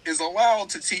League is allowed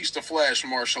to teach the Flash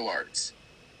martial arts.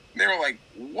 And they were like,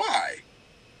 why?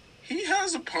 He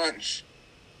has a punch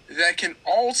that can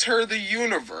alter the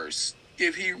universe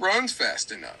if he runs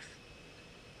fast enough.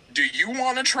 Do you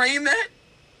want to train that?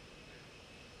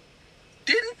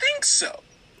 Didn't think so.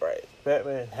 Right.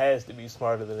 Batman has to be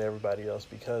smarter than everybody else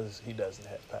because he doesn't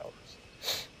have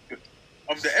powers.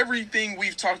 Of everything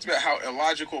we've talked about how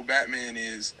illogical Batman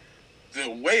is, the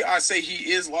way I say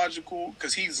he is logical,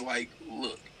 because he's like,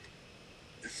 look,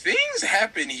 things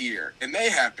happen here, and they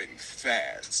happen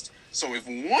fast. So if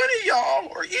one of y'all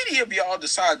or any of y'all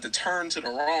decide to turn to the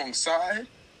wrong side,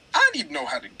 I need to know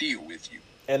how to deal with you.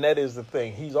 And that is the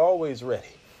thing. He's always ready.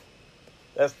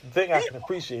 That's the thing I can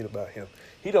appreciate about him.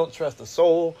 He don't trust a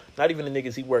soul, not even the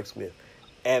niggas he works with.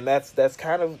 And that's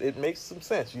kind of, it makes some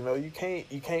sense. You know, you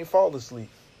can't fall asleep.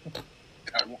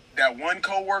 That one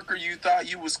coworker you thought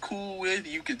you was cool with,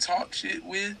 you could talk shit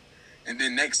with, and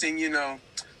then next thing you know,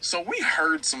 so we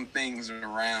heard some things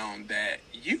around that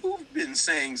you've been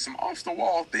saying some off the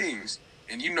wall things,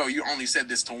 and you know you only said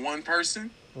this to one person.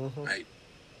 Mm-hmm. Like,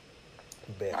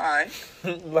 Bet. all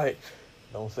right. Like,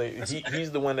 don't say,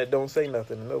 he's the one that don't say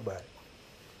nothing to nobody.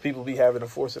 People be having to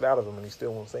force it out of him, and he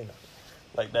still won't say nothing.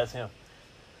 Like, that's him.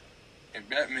 And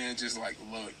Batman just like,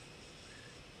 look,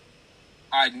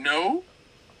 I know.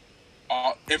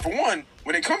 And for one,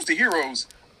 when it comes to heroes,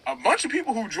 a bunch of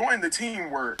people who joined the team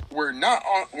were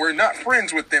not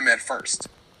friends with them at first.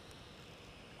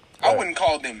 Right. I wouldn't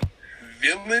call them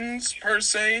villains per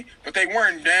se, but they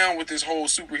weren't down with this whole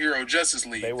superhero Justice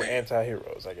League. They were thing.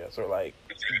 anti-heroes, I guess, or like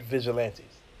vigilantes,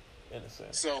 in a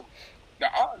sense. So the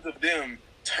odds of them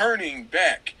turning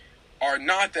back are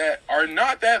not that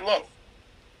low.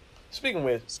 Speaking of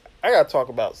which, I gotta talk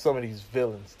about some of these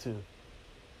villains too.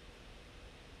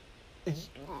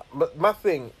 But my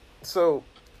thing, so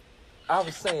I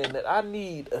was saying that I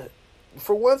need,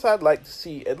 for once, I'd like to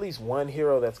see at least one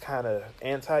hero that's kind of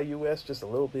anti-U.S. just a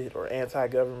little bit, or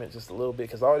anti-government just a little bit,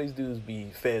 because all these dudes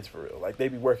be feds for real. Like, they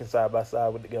be working side by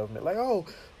side with the government. Like, oh,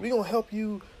 we gonna help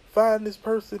you find this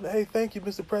person. Hey, thank you,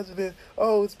 Mr. President.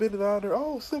 Oh, it's been an honor.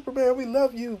 Oh, Superman, we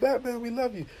love you. Batman, we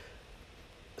love you.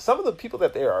 Some of the people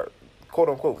that they are,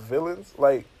 quote-unquote, villains,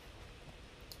 like,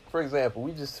 for example,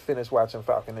 we just finished watching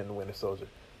Falcon and the Winter Soldier.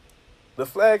 The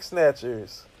Flag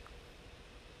Snatchers,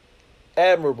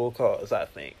 admirable cause, I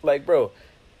think. Like, bro,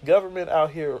 government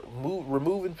out here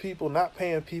removing people, not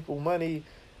paying people money.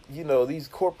 You know, these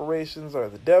corporations are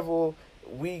the devil.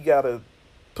 We gotta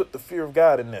put the fear of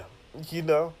God in them. You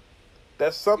know,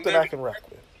 that's something I can rock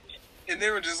with. And they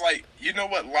were just like, you know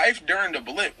what? Life during the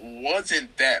blip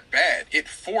wasn't that bad. It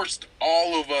forced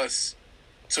all of us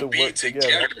to be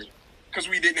together because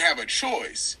we didn't have a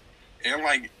choice. And I'm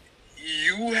like,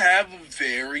 you have a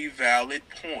very valid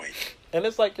point. And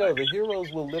it's like, yo, the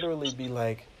heroes will literally be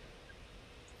like,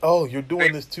 oh, you're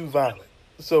doing this too violent.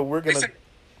 So we're going to...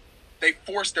 They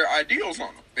force their ideals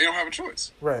on them. They don't have a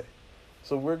choice. Right.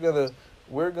 So we're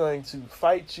going to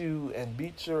fight you and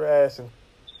beat your ass and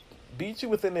beat you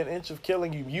within an inch of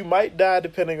killing you. You might die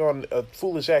depending on a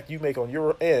foolish act you make on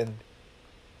your end.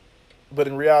 But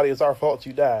in reality, it's our fault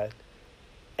you died.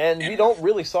 And we don't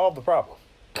really solve the problem.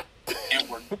 And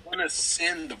we're going to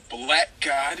send the black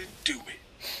guy to do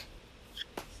it.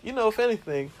 You know, if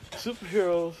anything,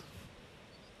 superheroes...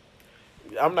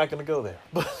 I'm not going to go there.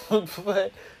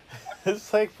 But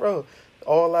it's like, bro,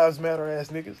 all lives matter ass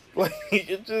niggas. Like,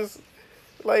 it just...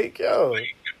 Like, yo...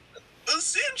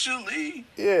 Essentially.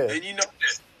 Yeah. And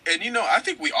you know, I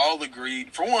think we all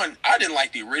agreed. For one, I didn't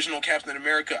like the original Captain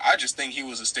America. I just think he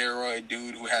was a steroid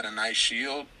dude who had a nice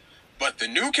shield. But the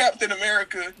new Captain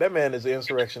America... That man is an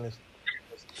insurrectionist.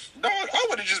 Dog, I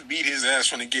would have just beat his ass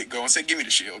from the get-go and said, give me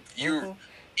the shield.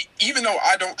 Even though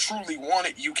I don't truly want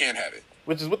it, you can't have it.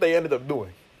 Which is what they ended up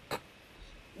doing.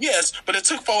 Yes, but it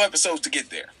took 4 episodes to get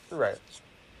there. Right.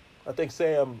 I think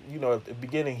Sam, you know, at the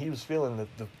beginning, he was feeling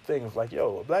the thing of like,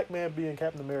 yo, a black man being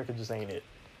Captain America just ain't it.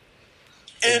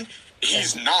 And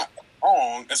he's not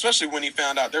wrong, especially when he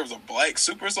found out there was a black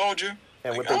super soldier.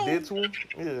 And like, what they did to him,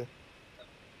 yeah.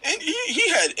 And he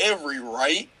had every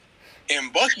right.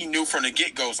 And Bucky knew from the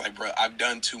get-go, was like, bro, I've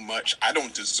done too much. I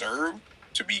don't deserve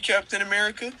to be Captain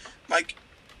America. Like,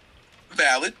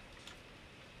 valid.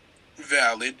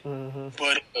 Mm-hmm.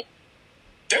 But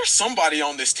there's somebody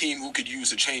on this team who could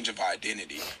use a change of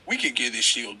identity. We could give this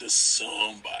shield to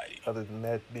somebody. Other than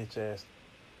that bitch-ass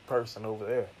person over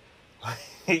there.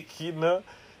 Like, you know?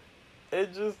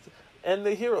 It just... And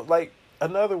the hero, like,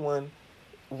 another one,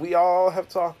 we all have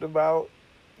talked about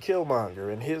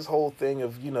Killmonger and his whole thing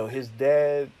of, you know, his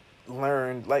dad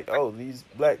learned, like, oh, these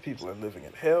black people are living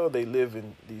in hell. They live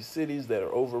in these cities that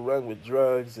are overrun with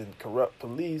drugs and corrupt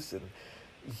police and,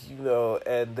 you know,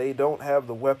 and they don't have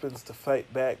the weapons to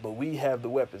fight back, but we have the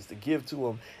weapons to give to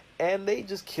them. And they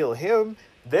just kill him,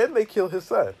 then they kill his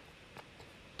son.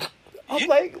 I'm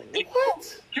like,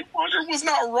 what? Killmonger was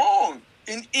not wrong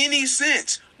in any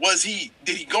sense.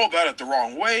 Did he go about it the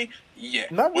wrong way? Yeah.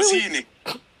 Not really.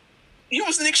 He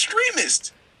was an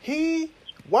extremist. He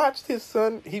watched his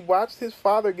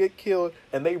father get killed,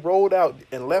 and they rolled out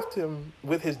and left him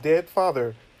with his dead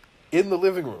father in the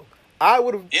living room. I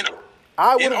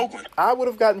in Oakland. I would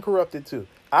have gotten corrupted too.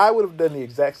 I would have done the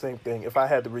exact same thing if I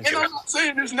had the resources. And I'm not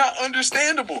saying it's not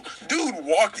understandable. Dude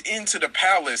walked into the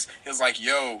palace and was like,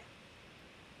 yo,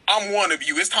 I'm one of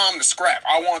you. It's time to scrap.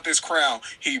 I want this crown.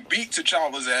 He beat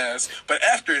T'Challa's ass. But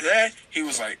after that, he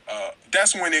was like,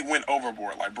 that's when it went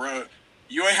overboard. Like, bruh,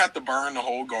 you ain't have to burn the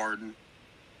whole garden.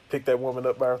 Pick that woman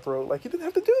up by her throat. Like, you didn't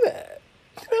have to do that.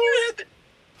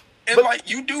 And but, like,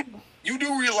 you do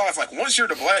realize, like, once you're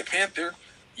the Black Panther,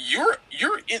 you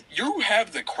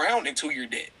have the crown until you're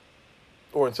dead.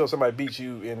 Or until somebody beats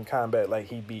you in combat like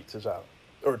he beat T'Challa.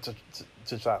 Or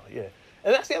T'Challa, yeah.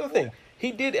 And that's the other thing.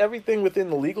 He did everything within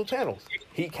the legal channels.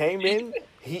 He came in,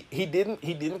 he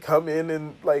didn't come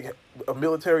in like a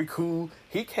military coup.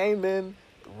 He came in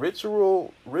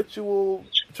ritual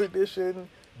tradition,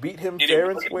 beat him fair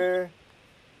and square.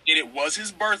 And it was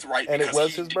his birthright. And it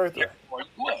was his birthright.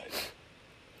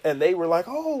 And they were like,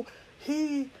 "Oh,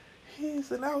 he's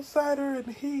an outsider,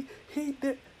 and he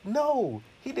did." No,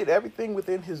 he did everything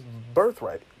within his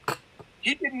birthright.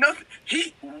 He did nothing.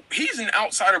 He's an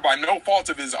outsider by no fault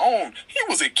of his own. He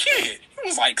was a kid. He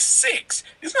was like 6.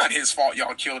 It's not his fault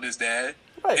y'all killed his dad.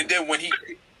 Right. And then when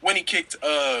he kicked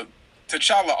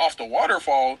T'Challa off the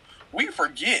waterfall, we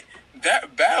forget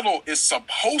that battle is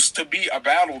supposed to be a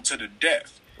battle to the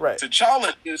death. Right.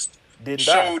 T'Challa just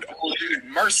showed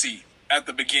mercy at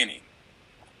the beginning.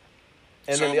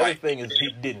 And so, then the other thing is he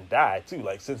didn't die too.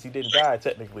 Like, since he didn't die,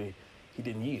 technically he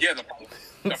didn't yield. Yeah,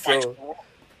 the fight.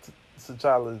 So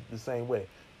T'Challa is the same way.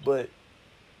 But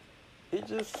it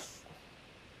just,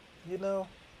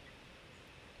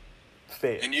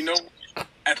 fair. And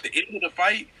at the end of the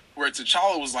fight, where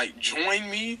T'Challa was like, "Join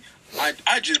me,"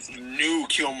 I just knew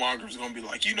Killmonger was gonna be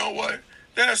like, "You know what?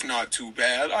 That's not too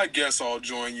bad. I guess I'll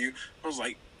join you." I was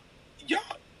like, y'all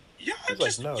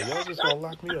just like, no, y'all just gonna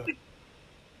lock me up.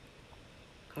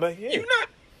 Like, yeah.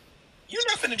 You're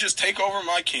not gonna just take over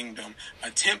my kingdom,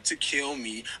 attempt to kill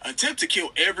me, attempt to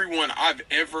kill everyone I've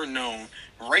ever known,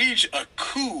 rage a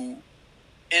coup,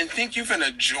 and think you're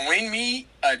gonna join me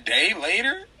a day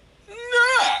later?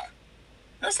 Nah.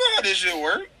 That's not how this shit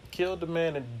work. Killed the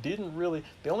man and didn't really...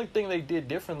 The only thing they did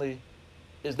differently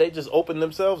is they just opened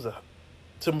themselves up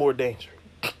to more danger.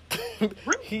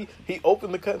 He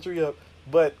opened the country up,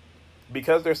 but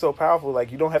because they're so powerful,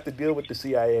 like, you don't have to deal with the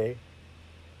CIA...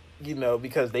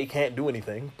 because they can't do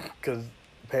anything because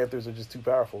Panthers are just too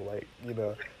powerful,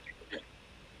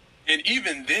 And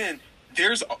even then,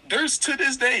 there's to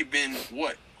this day been,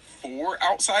 4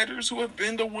 outsiders who have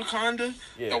been to Wakanda?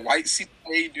 Yeah. The white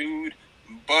CIA dude,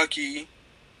 Bucky,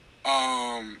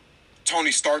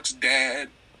 Tony Stark's dad.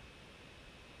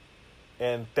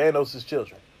 And Thanos'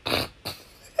 children.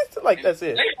 That's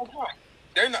it. They don't count.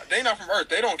 They're not from Earth.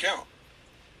 They don't count.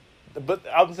 But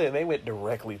I'm saying they went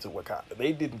directly to Wakanda.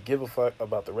 They didn't give a fuck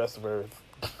about the rest of Earth.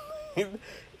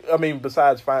 I mean,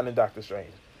 besides finding Doctor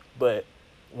Strange. But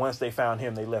once they found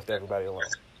him, they left everybody alone.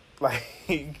 But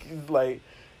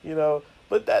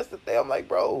that's the thing. I'm like,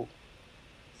 bro,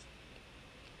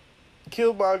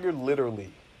 Killmonger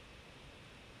literally,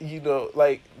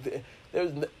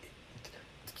 there's,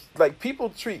 people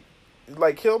treat,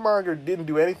 Killmonger didn't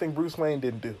do anything Bruce Wayne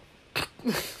didn't do.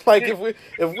 If we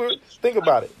think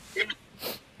about it,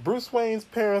 Bruce Wayne's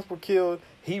parents were killed.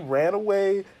 He ran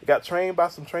away, got trained by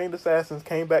some trained assassins,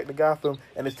 came back to Gotham,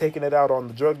 and is taking it out on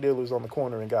the drug dealers on the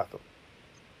corner in Gotham.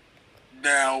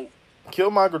 Now,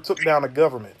 Killmonger took down the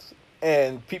government,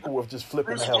 and people were just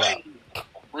flipping the hell out.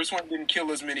 Bruce Wayne didn't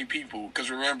kill as many people because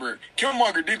remember,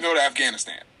 Killmonger did go to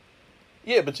Afghanistan.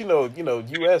 Yeah, but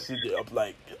U.S. is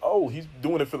he's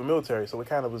doing it for the military, so it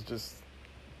kind of was just.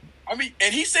 I mean,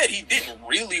 and he said he didn't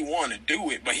really want to do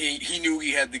it, but he knew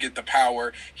he had to get the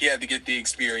power, he had to get the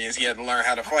experience, he had to learn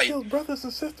how to fight. I killed brothers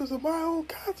and sisters of my own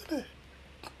continent.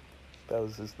 That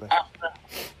was his thing.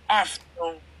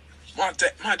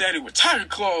 My daddy with tiger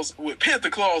claws, with panther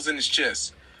claws in his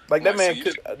chest.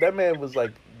 That man was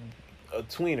like a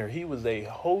tweener. He was a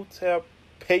Hotep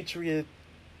patriot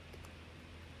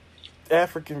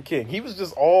African king. He was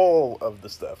just all of the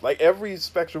stuff, every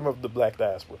spectrum of the black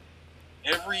diaspora.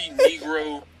 Every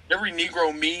Negro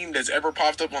meme that's ever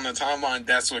popped up on the timeline,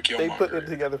 that's what Killmonger. They put it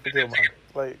together for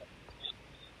Killmonger.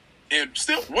 And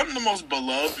still one of the most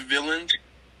beloved villains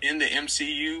in the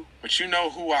MCU. But you know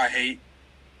who I hate,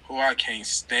 who I can't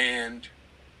stand,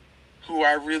 who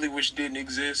I really wish didn't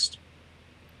exist?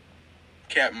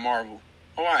 Captain Marvel.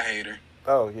 Oh, I hate her.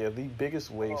 Oh yeah, the biggest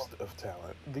waste of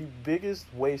talent, the biggest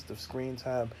waste of screen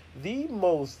time, the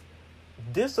most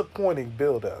disappointing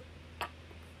build-up.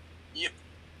 Yeah.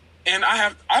 And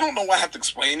I don't know why I have to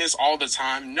explain this all the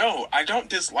time. No, I don't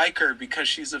dislike her because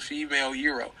she's a female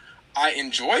hero. I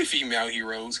enjoy female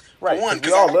heroes. Right, For one,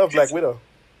 we all love Black Widow.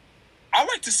 I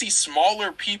like to see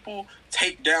smaller people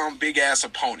take down big-ass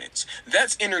opponents.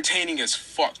 That's entertaining as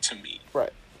fuck to me.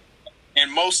 Right.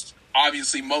 And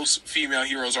obviously, most female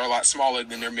heroes are a lot smaller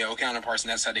than their male counterparts,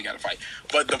 and that's how they gotta fight.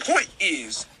 But the point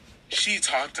is, she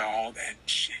talked all that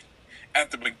shit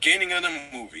at the beginning of the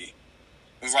movie.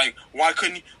 It's like,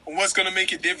 what's gonna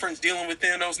make a difference dealing with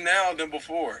Thanos now than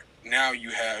before? Now you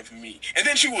have me. And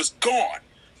then she was gone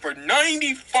for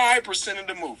 95% of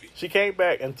the movie. She came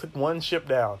back and took one ship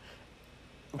down.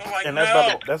 I'm like, and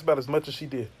no. That's about as much as she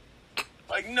did.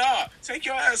 Like, nah, take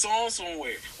your ass on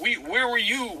somewhere. Where were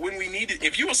you when we needed?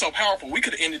 If you were so powerful, we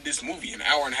could have ended this movie an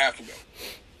hour and a half ago.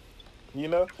 You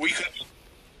know? We could.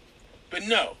 But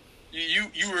no.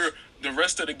 You were, the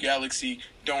rest of the galaxy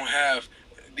don't have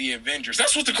the Avengers.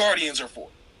 That's what the Guardians are for.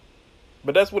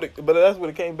 But that's what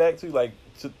it came back to, like,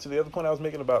 to the other point I was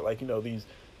making about, like, you know, these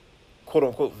quote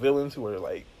unquote villains who are,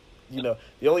 like, you know,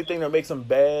 the only thing that makes them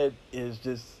bad is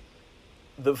just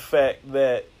the fact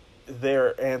that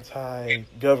they're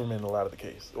anti-government in a lot of the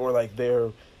case, or like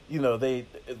they're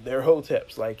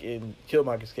hoteps, like in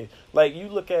Killmonger's case. Like, you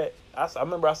look at, I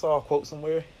remember I saw a quote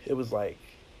somewhere. It was like,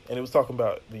 and it was talking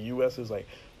about the U.S. It was like,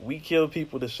 we kill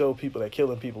people to show people that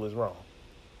killing people is wrong.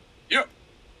 Yep.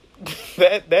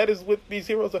 that is what these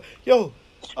heroes are. Yo,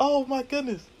 oh my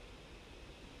goodness,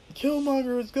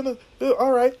 Killmonger is gonna.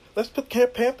 All right, let's put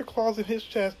Panther claws in his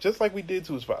chest, just like we did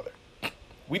to his father.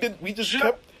 We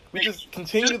just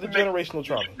continued the generational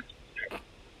trauma.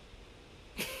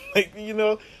 Like, you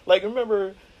know, like,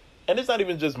 remember, and it's not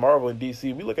even just Marvel and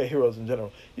DC. We look at heroes in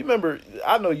general. You remember,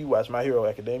 I know you watch My Hero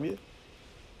Academia.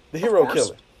 The hero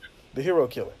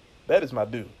killer. That is my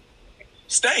dude.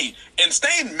 Stain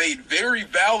made very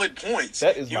valid points.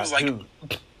 That is he my was like, dude.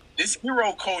 This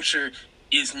hero culture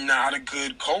is not a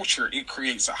good culture. It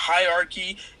creates a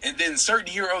hierarchy, and then certain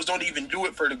heroes don't even do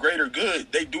it for the greater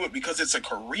good. They do it because it's a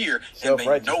career, and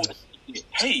they know they get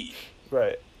paid.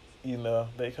 Right. You know,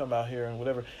 they come out here and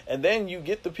whatever. And then you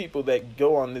get the people that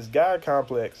go on this God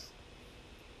complex.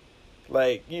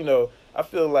 Like, you know, I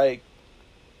feel like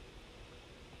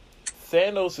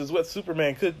Thanos is what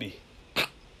Superman could be.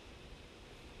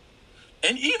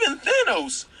 And even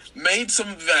Thanos made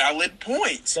some valid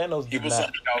points. Thanos did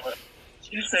not.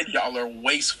 He said y'all are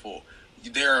wasteful.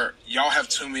 Y'all have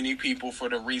too many people for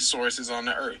the resources on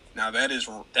the earth. Now that is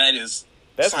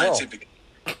scientific. Wrong.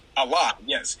 A lot,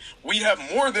 yes. We have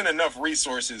more than enough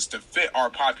resources to fit our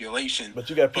population. But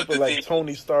you got people like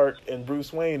Tony Stark and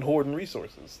Bruce Wayne hoarding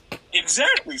resources.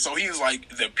 Exactly. So he was like,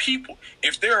 the people,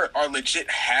 if there are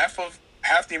legit half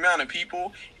the amount of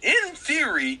people, in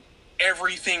theory,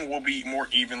 everything will be more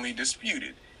evenly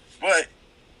disputed. But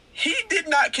he did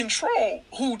not control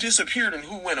who disappeared and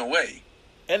who went away.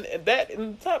 And that,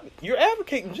 in the top, you're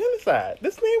advocating genocide.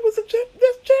 This man was that's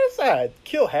genocide.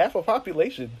 Kill half a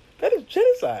population. That is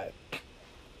genocide.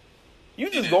 You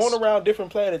just going around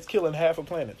different planets killing half of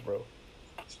planets, bro.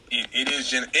 It is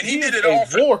genocide. And he did it a all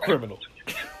for war criminal.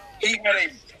 He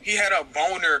had a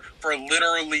boner for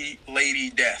literally Lady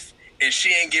Death. And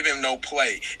she ain't give him no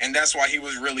play. And that's why he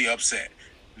was really upset.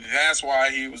 That's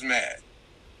why he was mad.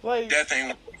 Like, Death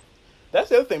ain't... That's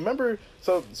the other thing. Remember,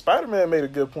 so Spider-Man made a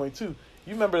good point, too.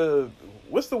 You remember,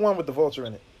 what's the one with the Vulture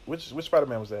in it? Which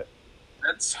Spider-Man was that?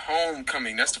 That's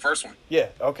Homecoming. That's the first one. Yeah,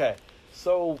 okay.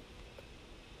 So,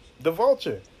 the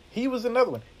Vulture, he was another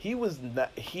one. He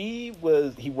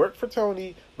worked for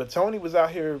Tony, but Tony was out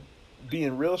here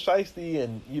being real shiesty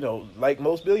and, you know, like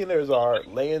most billionaires are,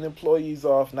 laying employees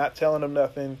off, not telling them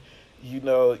nothing. You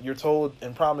know, you're told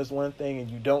and promised one thing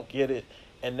and you don't get it.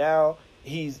 And now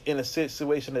he's in a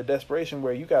situation of desperation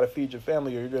where you got to feed your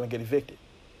family or you're going to get evicted.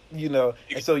 You know,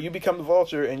 and so you become the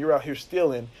Vulture and you're out here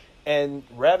stealing. And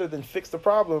rather than fix the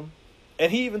problem,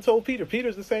 and he even told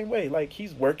Peter's the same way. Like,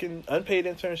 he's working unpaid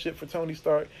internship for Tony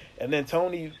Stark, and then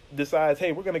Tony decides,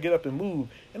 hey, we're going to get up and move.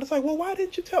 And it's like, well, why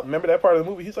didn't you tell? Remember that part of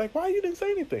the movie? He's like, why you didn't say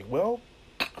anything? Well,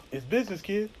 it's business,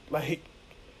 kid. Like,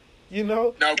 you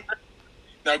know?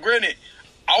 Now, granted,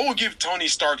 I will give Tony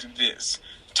Stark this.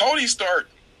 Tony Stark,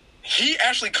 he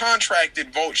actually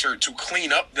contracted Vulture to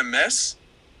clean up the mess,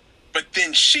 but then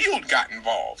S.H.I.E.L.D. got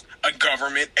involved, a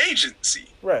government agency.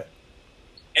 Right.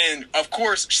 And, of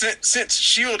course, since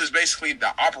S.H.I.E.L.D. is basically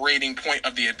the operating point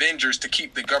of the Avengers to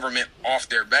keep the government off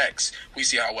their backs, we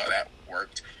see how well that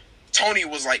worked. Tony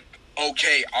was like,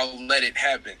 okay, I'll let it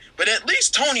happen. But at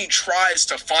least Tony tries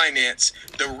to finance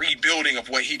the rebuilding of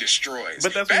what he destroys.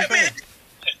 But that's Batman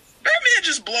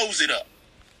just blows it up.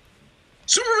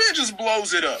 Superman just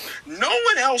blows it up. No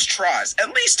one else tries.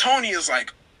 At least Tony is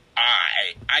like,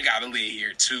 I gotta live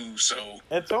here too. So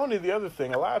and Tony, the other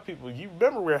thing, a lot of people, you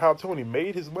remember how Tony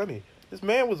made his money. This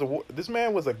man was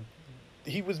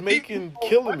he was making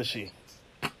killing machines.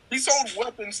 He sold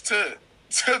weapons to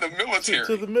the military.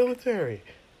 To the military.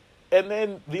 And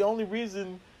then the only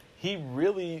reason he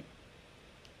really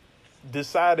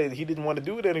decided he didn't want to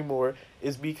do it anymore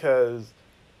is because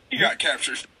he got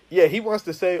captured. Yeah, he wants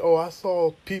to say, "Oh, I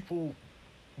saw people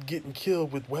getting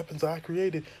killed with weapons I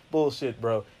created." Bullshit,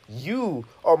 bro. You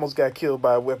almost got killed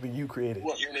by a weapon you created.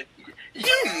 Well, you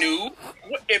knew.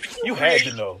 If you had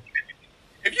to know.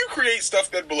 If you create stuff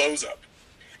that blows up,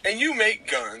 and you make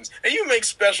guns, and you make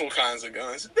special kinds of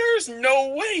guns, there's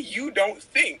no way you don't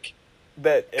think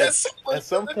that at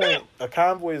some point a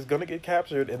convoy is going to get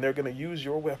captured and they're going to use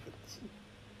your weapons.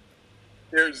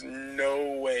 There's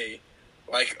no way.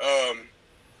 Like, how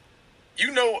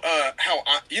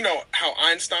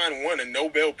Einstein won a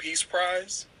Nobel Peace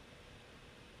Prize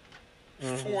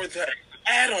for the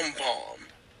atom bomb.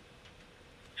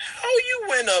 How you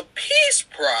win a Peace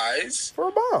Prize for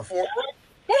a bomb? For a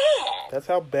bomb. That's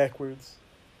how backwards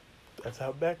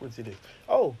it is.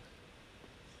 Oh,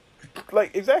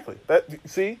 like exactly that.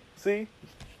 See,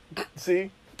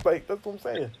 like that's what I'm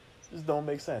saying. Just don't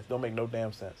make sense. Don't make no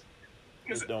damn sense.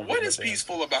 What is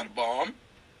peaceful about a bomb?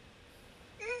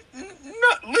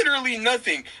 Literally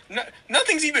nothing.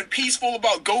 Nothing's even peaceful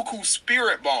about Goku's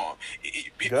spirit bomb.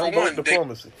 For one,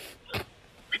 diplomacy.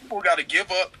 People got to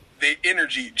give up their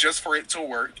energy just for it to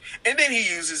work, and then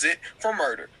he uses it for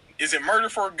murder. Is it murder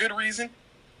for a good reason?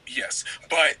 Yes,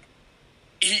 but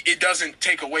it doesn't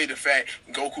take away the fact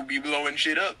Goku be blowing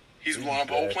shit up. He's blowing up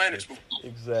whole planets.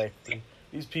 Exactly.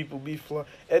 These people be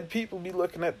and people be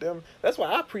looking at them. That's why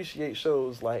I appreciate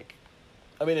shows like,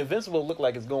 I mean, Invincible look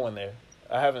like it's going there.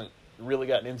 I haven't really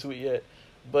gotten into it yet,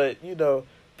 but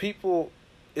people,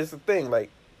 it's a thing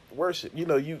like worship.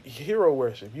 You hero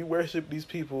worship. You worship these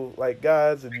people like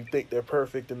gods, and you think they're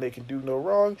perfect and they can do no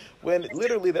wrong. When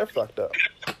literally they're fucked up.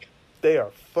 They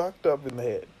are fucked up in the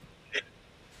head.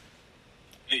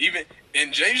 Even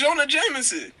in J. Jonah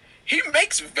Jameson, he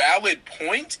makes valid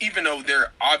points, even though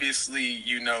they're obviously,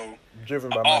 driven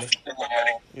by money.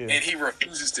 Yeah. And he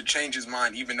refuses to change his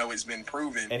mind, even though it's been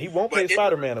proven. And he won't pay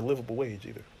Spider-Man a livable wage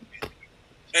either.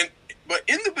 But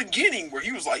in the beginning, where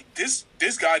he was like, this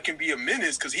guy can be a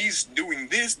menace because he's doing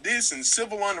this, and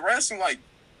civil unrest, and like,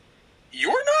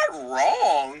 you're not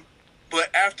wrong.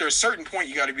 But after a certain point,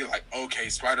 you got to be like, okay,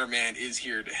 Spider-Man is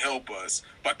here to help us.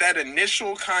 But that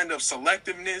initial kind of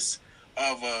selectiveness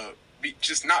of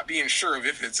just not being sure of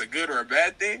if it's a good or a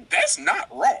bad thing, that's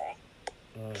not wrong.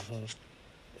 Mm-hmm.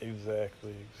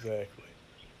 Exactly.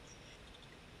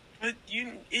 But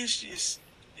it's just...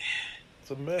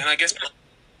 It's a mess. And I guess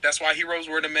that's why heroes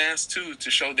wear the mask, too, to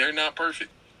show they're not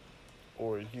perfect.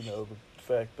 Or, the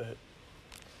fact that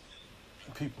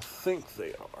people think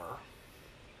they are.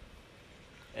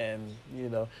 And,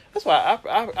 that's why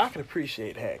I can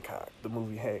appreciate Hancock, the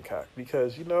movie Hancock,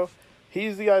 because,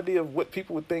 he's the idea of what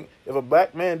people would think if a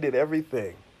black man did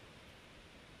everything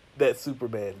that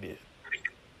Superman did.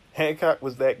 Hancock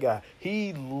was that guy.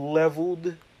 He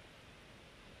leveled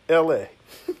L.A.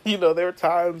 There were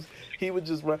times he would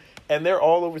just run, and they're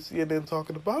all over CNN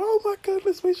talking about, oh my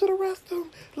goodness, we should arrest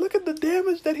him. Look at the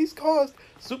damage that he's caused.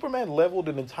 Superman leveled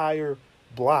an entire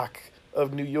block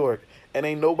of New York, and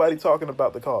ain't nobody talking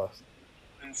about the cost.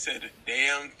 And said a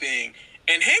damn thing.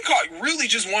 And Hancock really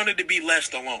just wanted to be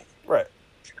left alone. Right.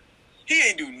 He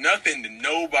ain't do nothing to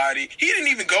nobody. He didn't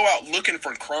even go out looking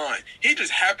for crime. He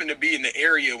just happened to be in the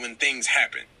area when things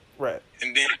happen. Right.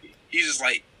 And then he's just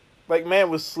like man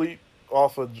was asleep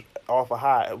off a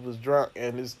high, was drunk,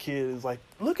 and his kid is like,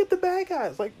 look at the bad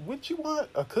guys. Like, what you want?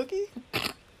 A cookie?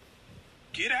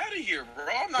 Get out of here, bro.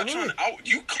 I'm not trying to...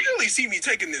 You clearly see me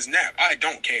taking this nap. I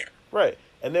don't care. Right.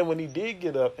 And then when he did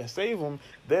get up and save him,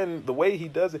 then the way he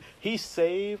does it, he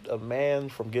saved a man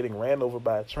from getting ran over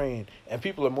by a train. And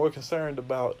people are more concerned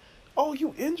about, oh,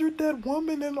 you injured that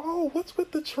woman, and oh, what's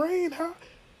with the train? How?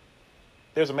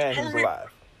 There's a man who's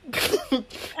alive.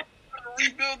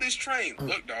 Rebuild this train.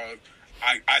 Look, dog.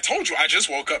 I told you I just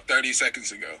woke up 30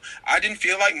 seconds ago. I didn't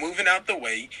feel like moving out the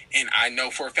way, and I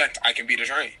know for a fact I can beat a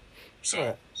train.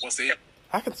 So, We'll see.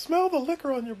 I can smell the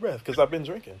liquor on your breath because I've been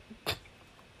drinking.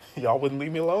 Y'all wouldn't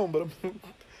leave me alone, but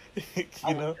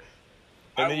And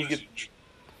then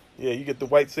you get the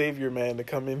white savior man to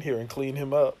come in here and clean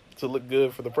him up to look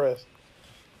good for the press.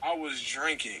 I was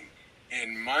drinking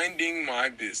and minding my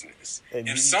business. And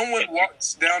if someone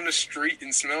walks down the street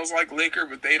and smells like liquor,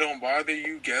 but they don't bother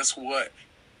you, guess what?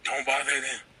 Don't bother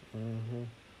them. Mm-hmm.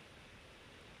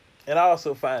 And I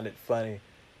also find it funny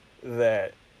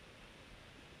that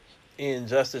in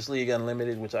Justice League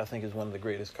Unlimited, which I think is one of the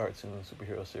greatest cartoon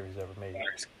superhero series ever made.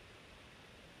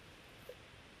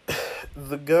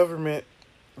 The government,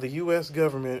 the U.S.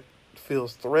 government,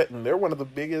 feels threatened. They're one of the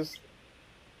biggest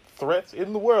threats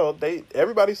in the world.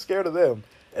 Everybody's scared of them.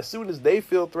 As soon as they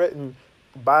feel threatened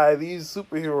by these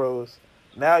superheroes,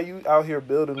 now you out here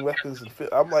building weapons and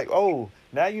I'm like, oh,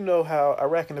 now you know how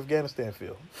Iraq and Afghanistan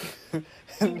feel.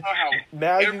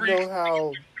 Now you know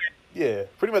how, yeah,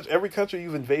 pretty much every country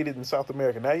you've invaded in South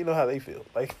America, now you know how they feel.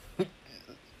 Like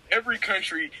every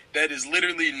country that is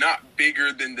literally not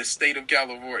bigger than the state of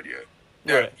California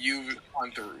that you've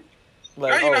gone through.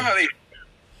 Like, now you know how they.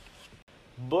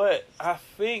 But I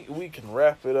think we can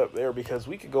wrap it up there because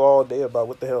we could go all day about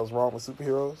what the hell is wrong with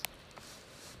superheroes.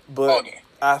 But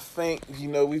I think,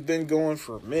 we've been going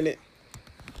for a minute.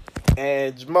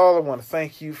 And Jamal, I want to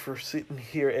thank you for sitting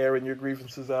here airing your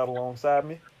grievances out alongside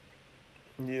me.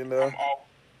 I'm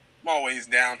always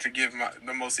down to give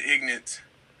the most ignorant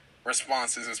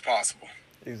responses as possible.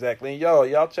 Exactly. And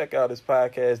y'all check out this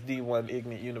podcast, D1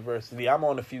 Ignant University. I'm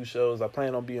on a few shows. I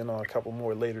plan on being on a couple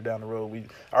more later down the road.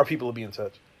 Our people will be in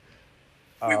touch.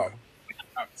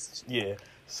 Yeah.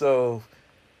 So,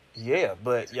 yeah,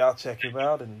 but y'all check him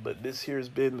out. But this here has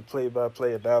been the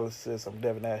play-by-play analysis. I'm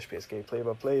Devin Ashby, SK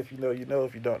Play-by-Play. If you know, you know.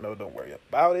 If you don't know, don't worry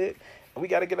about it. And we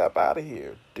got to get up out of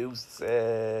here.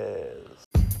 Deuces.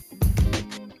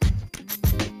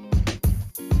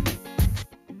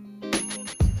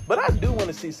 But I do want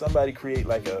to see somebody create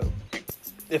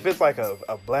if it's like a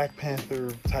Black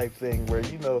Panther type thing where,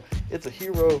 it's a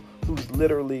hero who's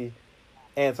literally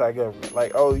anti-government.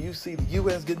 Like, oh, you see the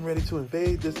U.S. getting ready to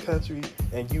invade this country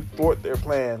and you thwart their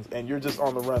plans and you're just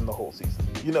on the run the whole season.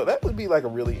 That would be like a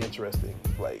really interesting,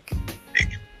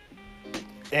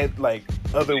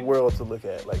 other world to look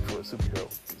at, for a superhero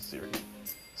series.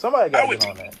 Somebody got to get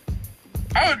on that.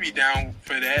 I would be down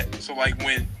for that. So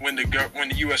when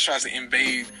the U.S. tries to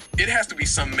invade, it has to be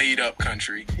some made up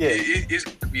country. Yeah, it's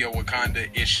going to be a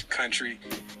Wakanda-ish country.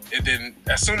 And then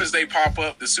as soon as they pop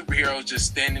up, the superheroes just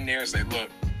standing there and say, "Look,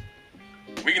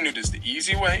 we can do this the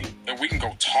easy way, and we can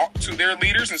go talk to their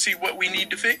leaders and see what we need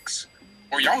to fix,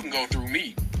 or y'all can go through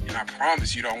me, and I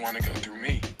promise you don't want to go through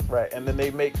me." Right, and then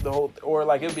they make the whole, or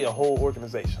it'd be a whole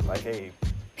organization, like a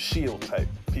SHIELD type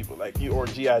people, or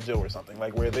G.I. Joe or something,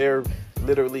 where they're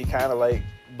literally kind of like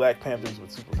Black Panthers with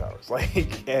superpowers,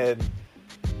 and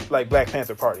Black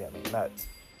Panther Party. Not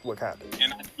Wakanda.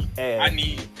 And I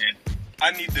need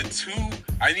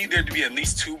there to be at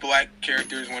least 2 black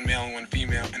characters, 1 male and 1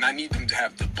 female, and I need them to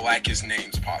have the blackest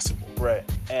names possible. Right,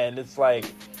 and it's but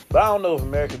I don't know if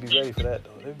America would be ready for that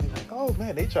though. They'd be like, oh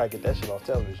man, they try to get that shit off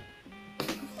television.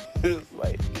 It's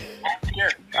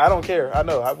I don't care. I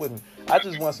know I wouldn't. I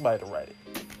just want somebody to write it.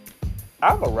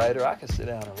 I'm a writer. I can sit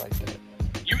down and write that.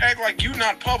 You act like you're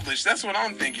not published. That's what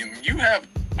I'm thinking. You have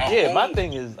my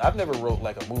thing is I've never wrote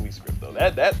a movie script though.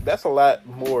 That's a lot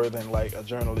more than a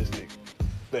journalistic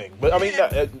thing. But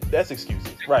that's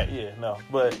excuses. Right, yeah, no.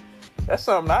 But that's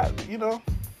something I'm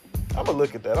gonna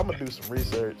look at that. I'm gonna do some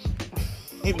research.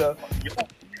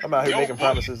 I'm out here making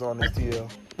promises on this TL.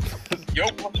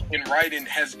 Your book in writing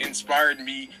has inspired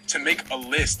me to make a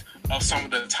list of some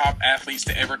of the top athletes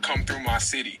to ever come through my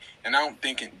city. And I'm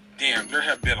thinking, damn, there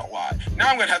have been a lot. Now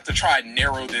I'm going to have to try and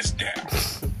narrow this down.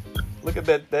 Look at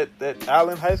that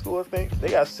Island High School, I think. They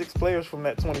got 6 players from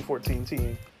that 2014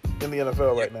 team in the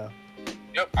NFL right now.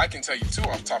 Yep, I can tell you 2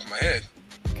 off the top of my head.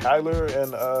 Kyler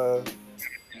and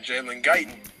Jalen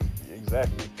Guyton.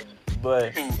 Exactly.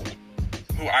 But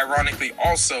who ironically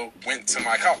also went to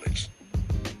my college.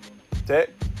 Tech?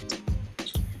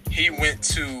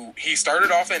 He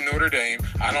started off at Notre Dame.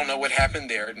 I don't know what happened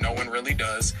there. No one really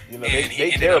does.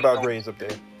 They care about grades up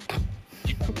there.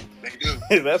 They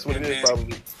do. That's what it is,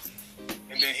 probably.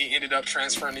 And then he ended up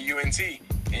transferring to UNT.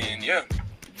 And yeah,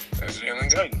 that's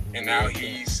Jalen Guyton. And now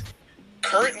he's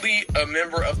currently a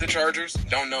member of the Chargers.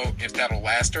 Don't know if that'll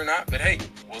last or not, but hey,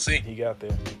 we'll see. He got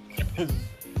there.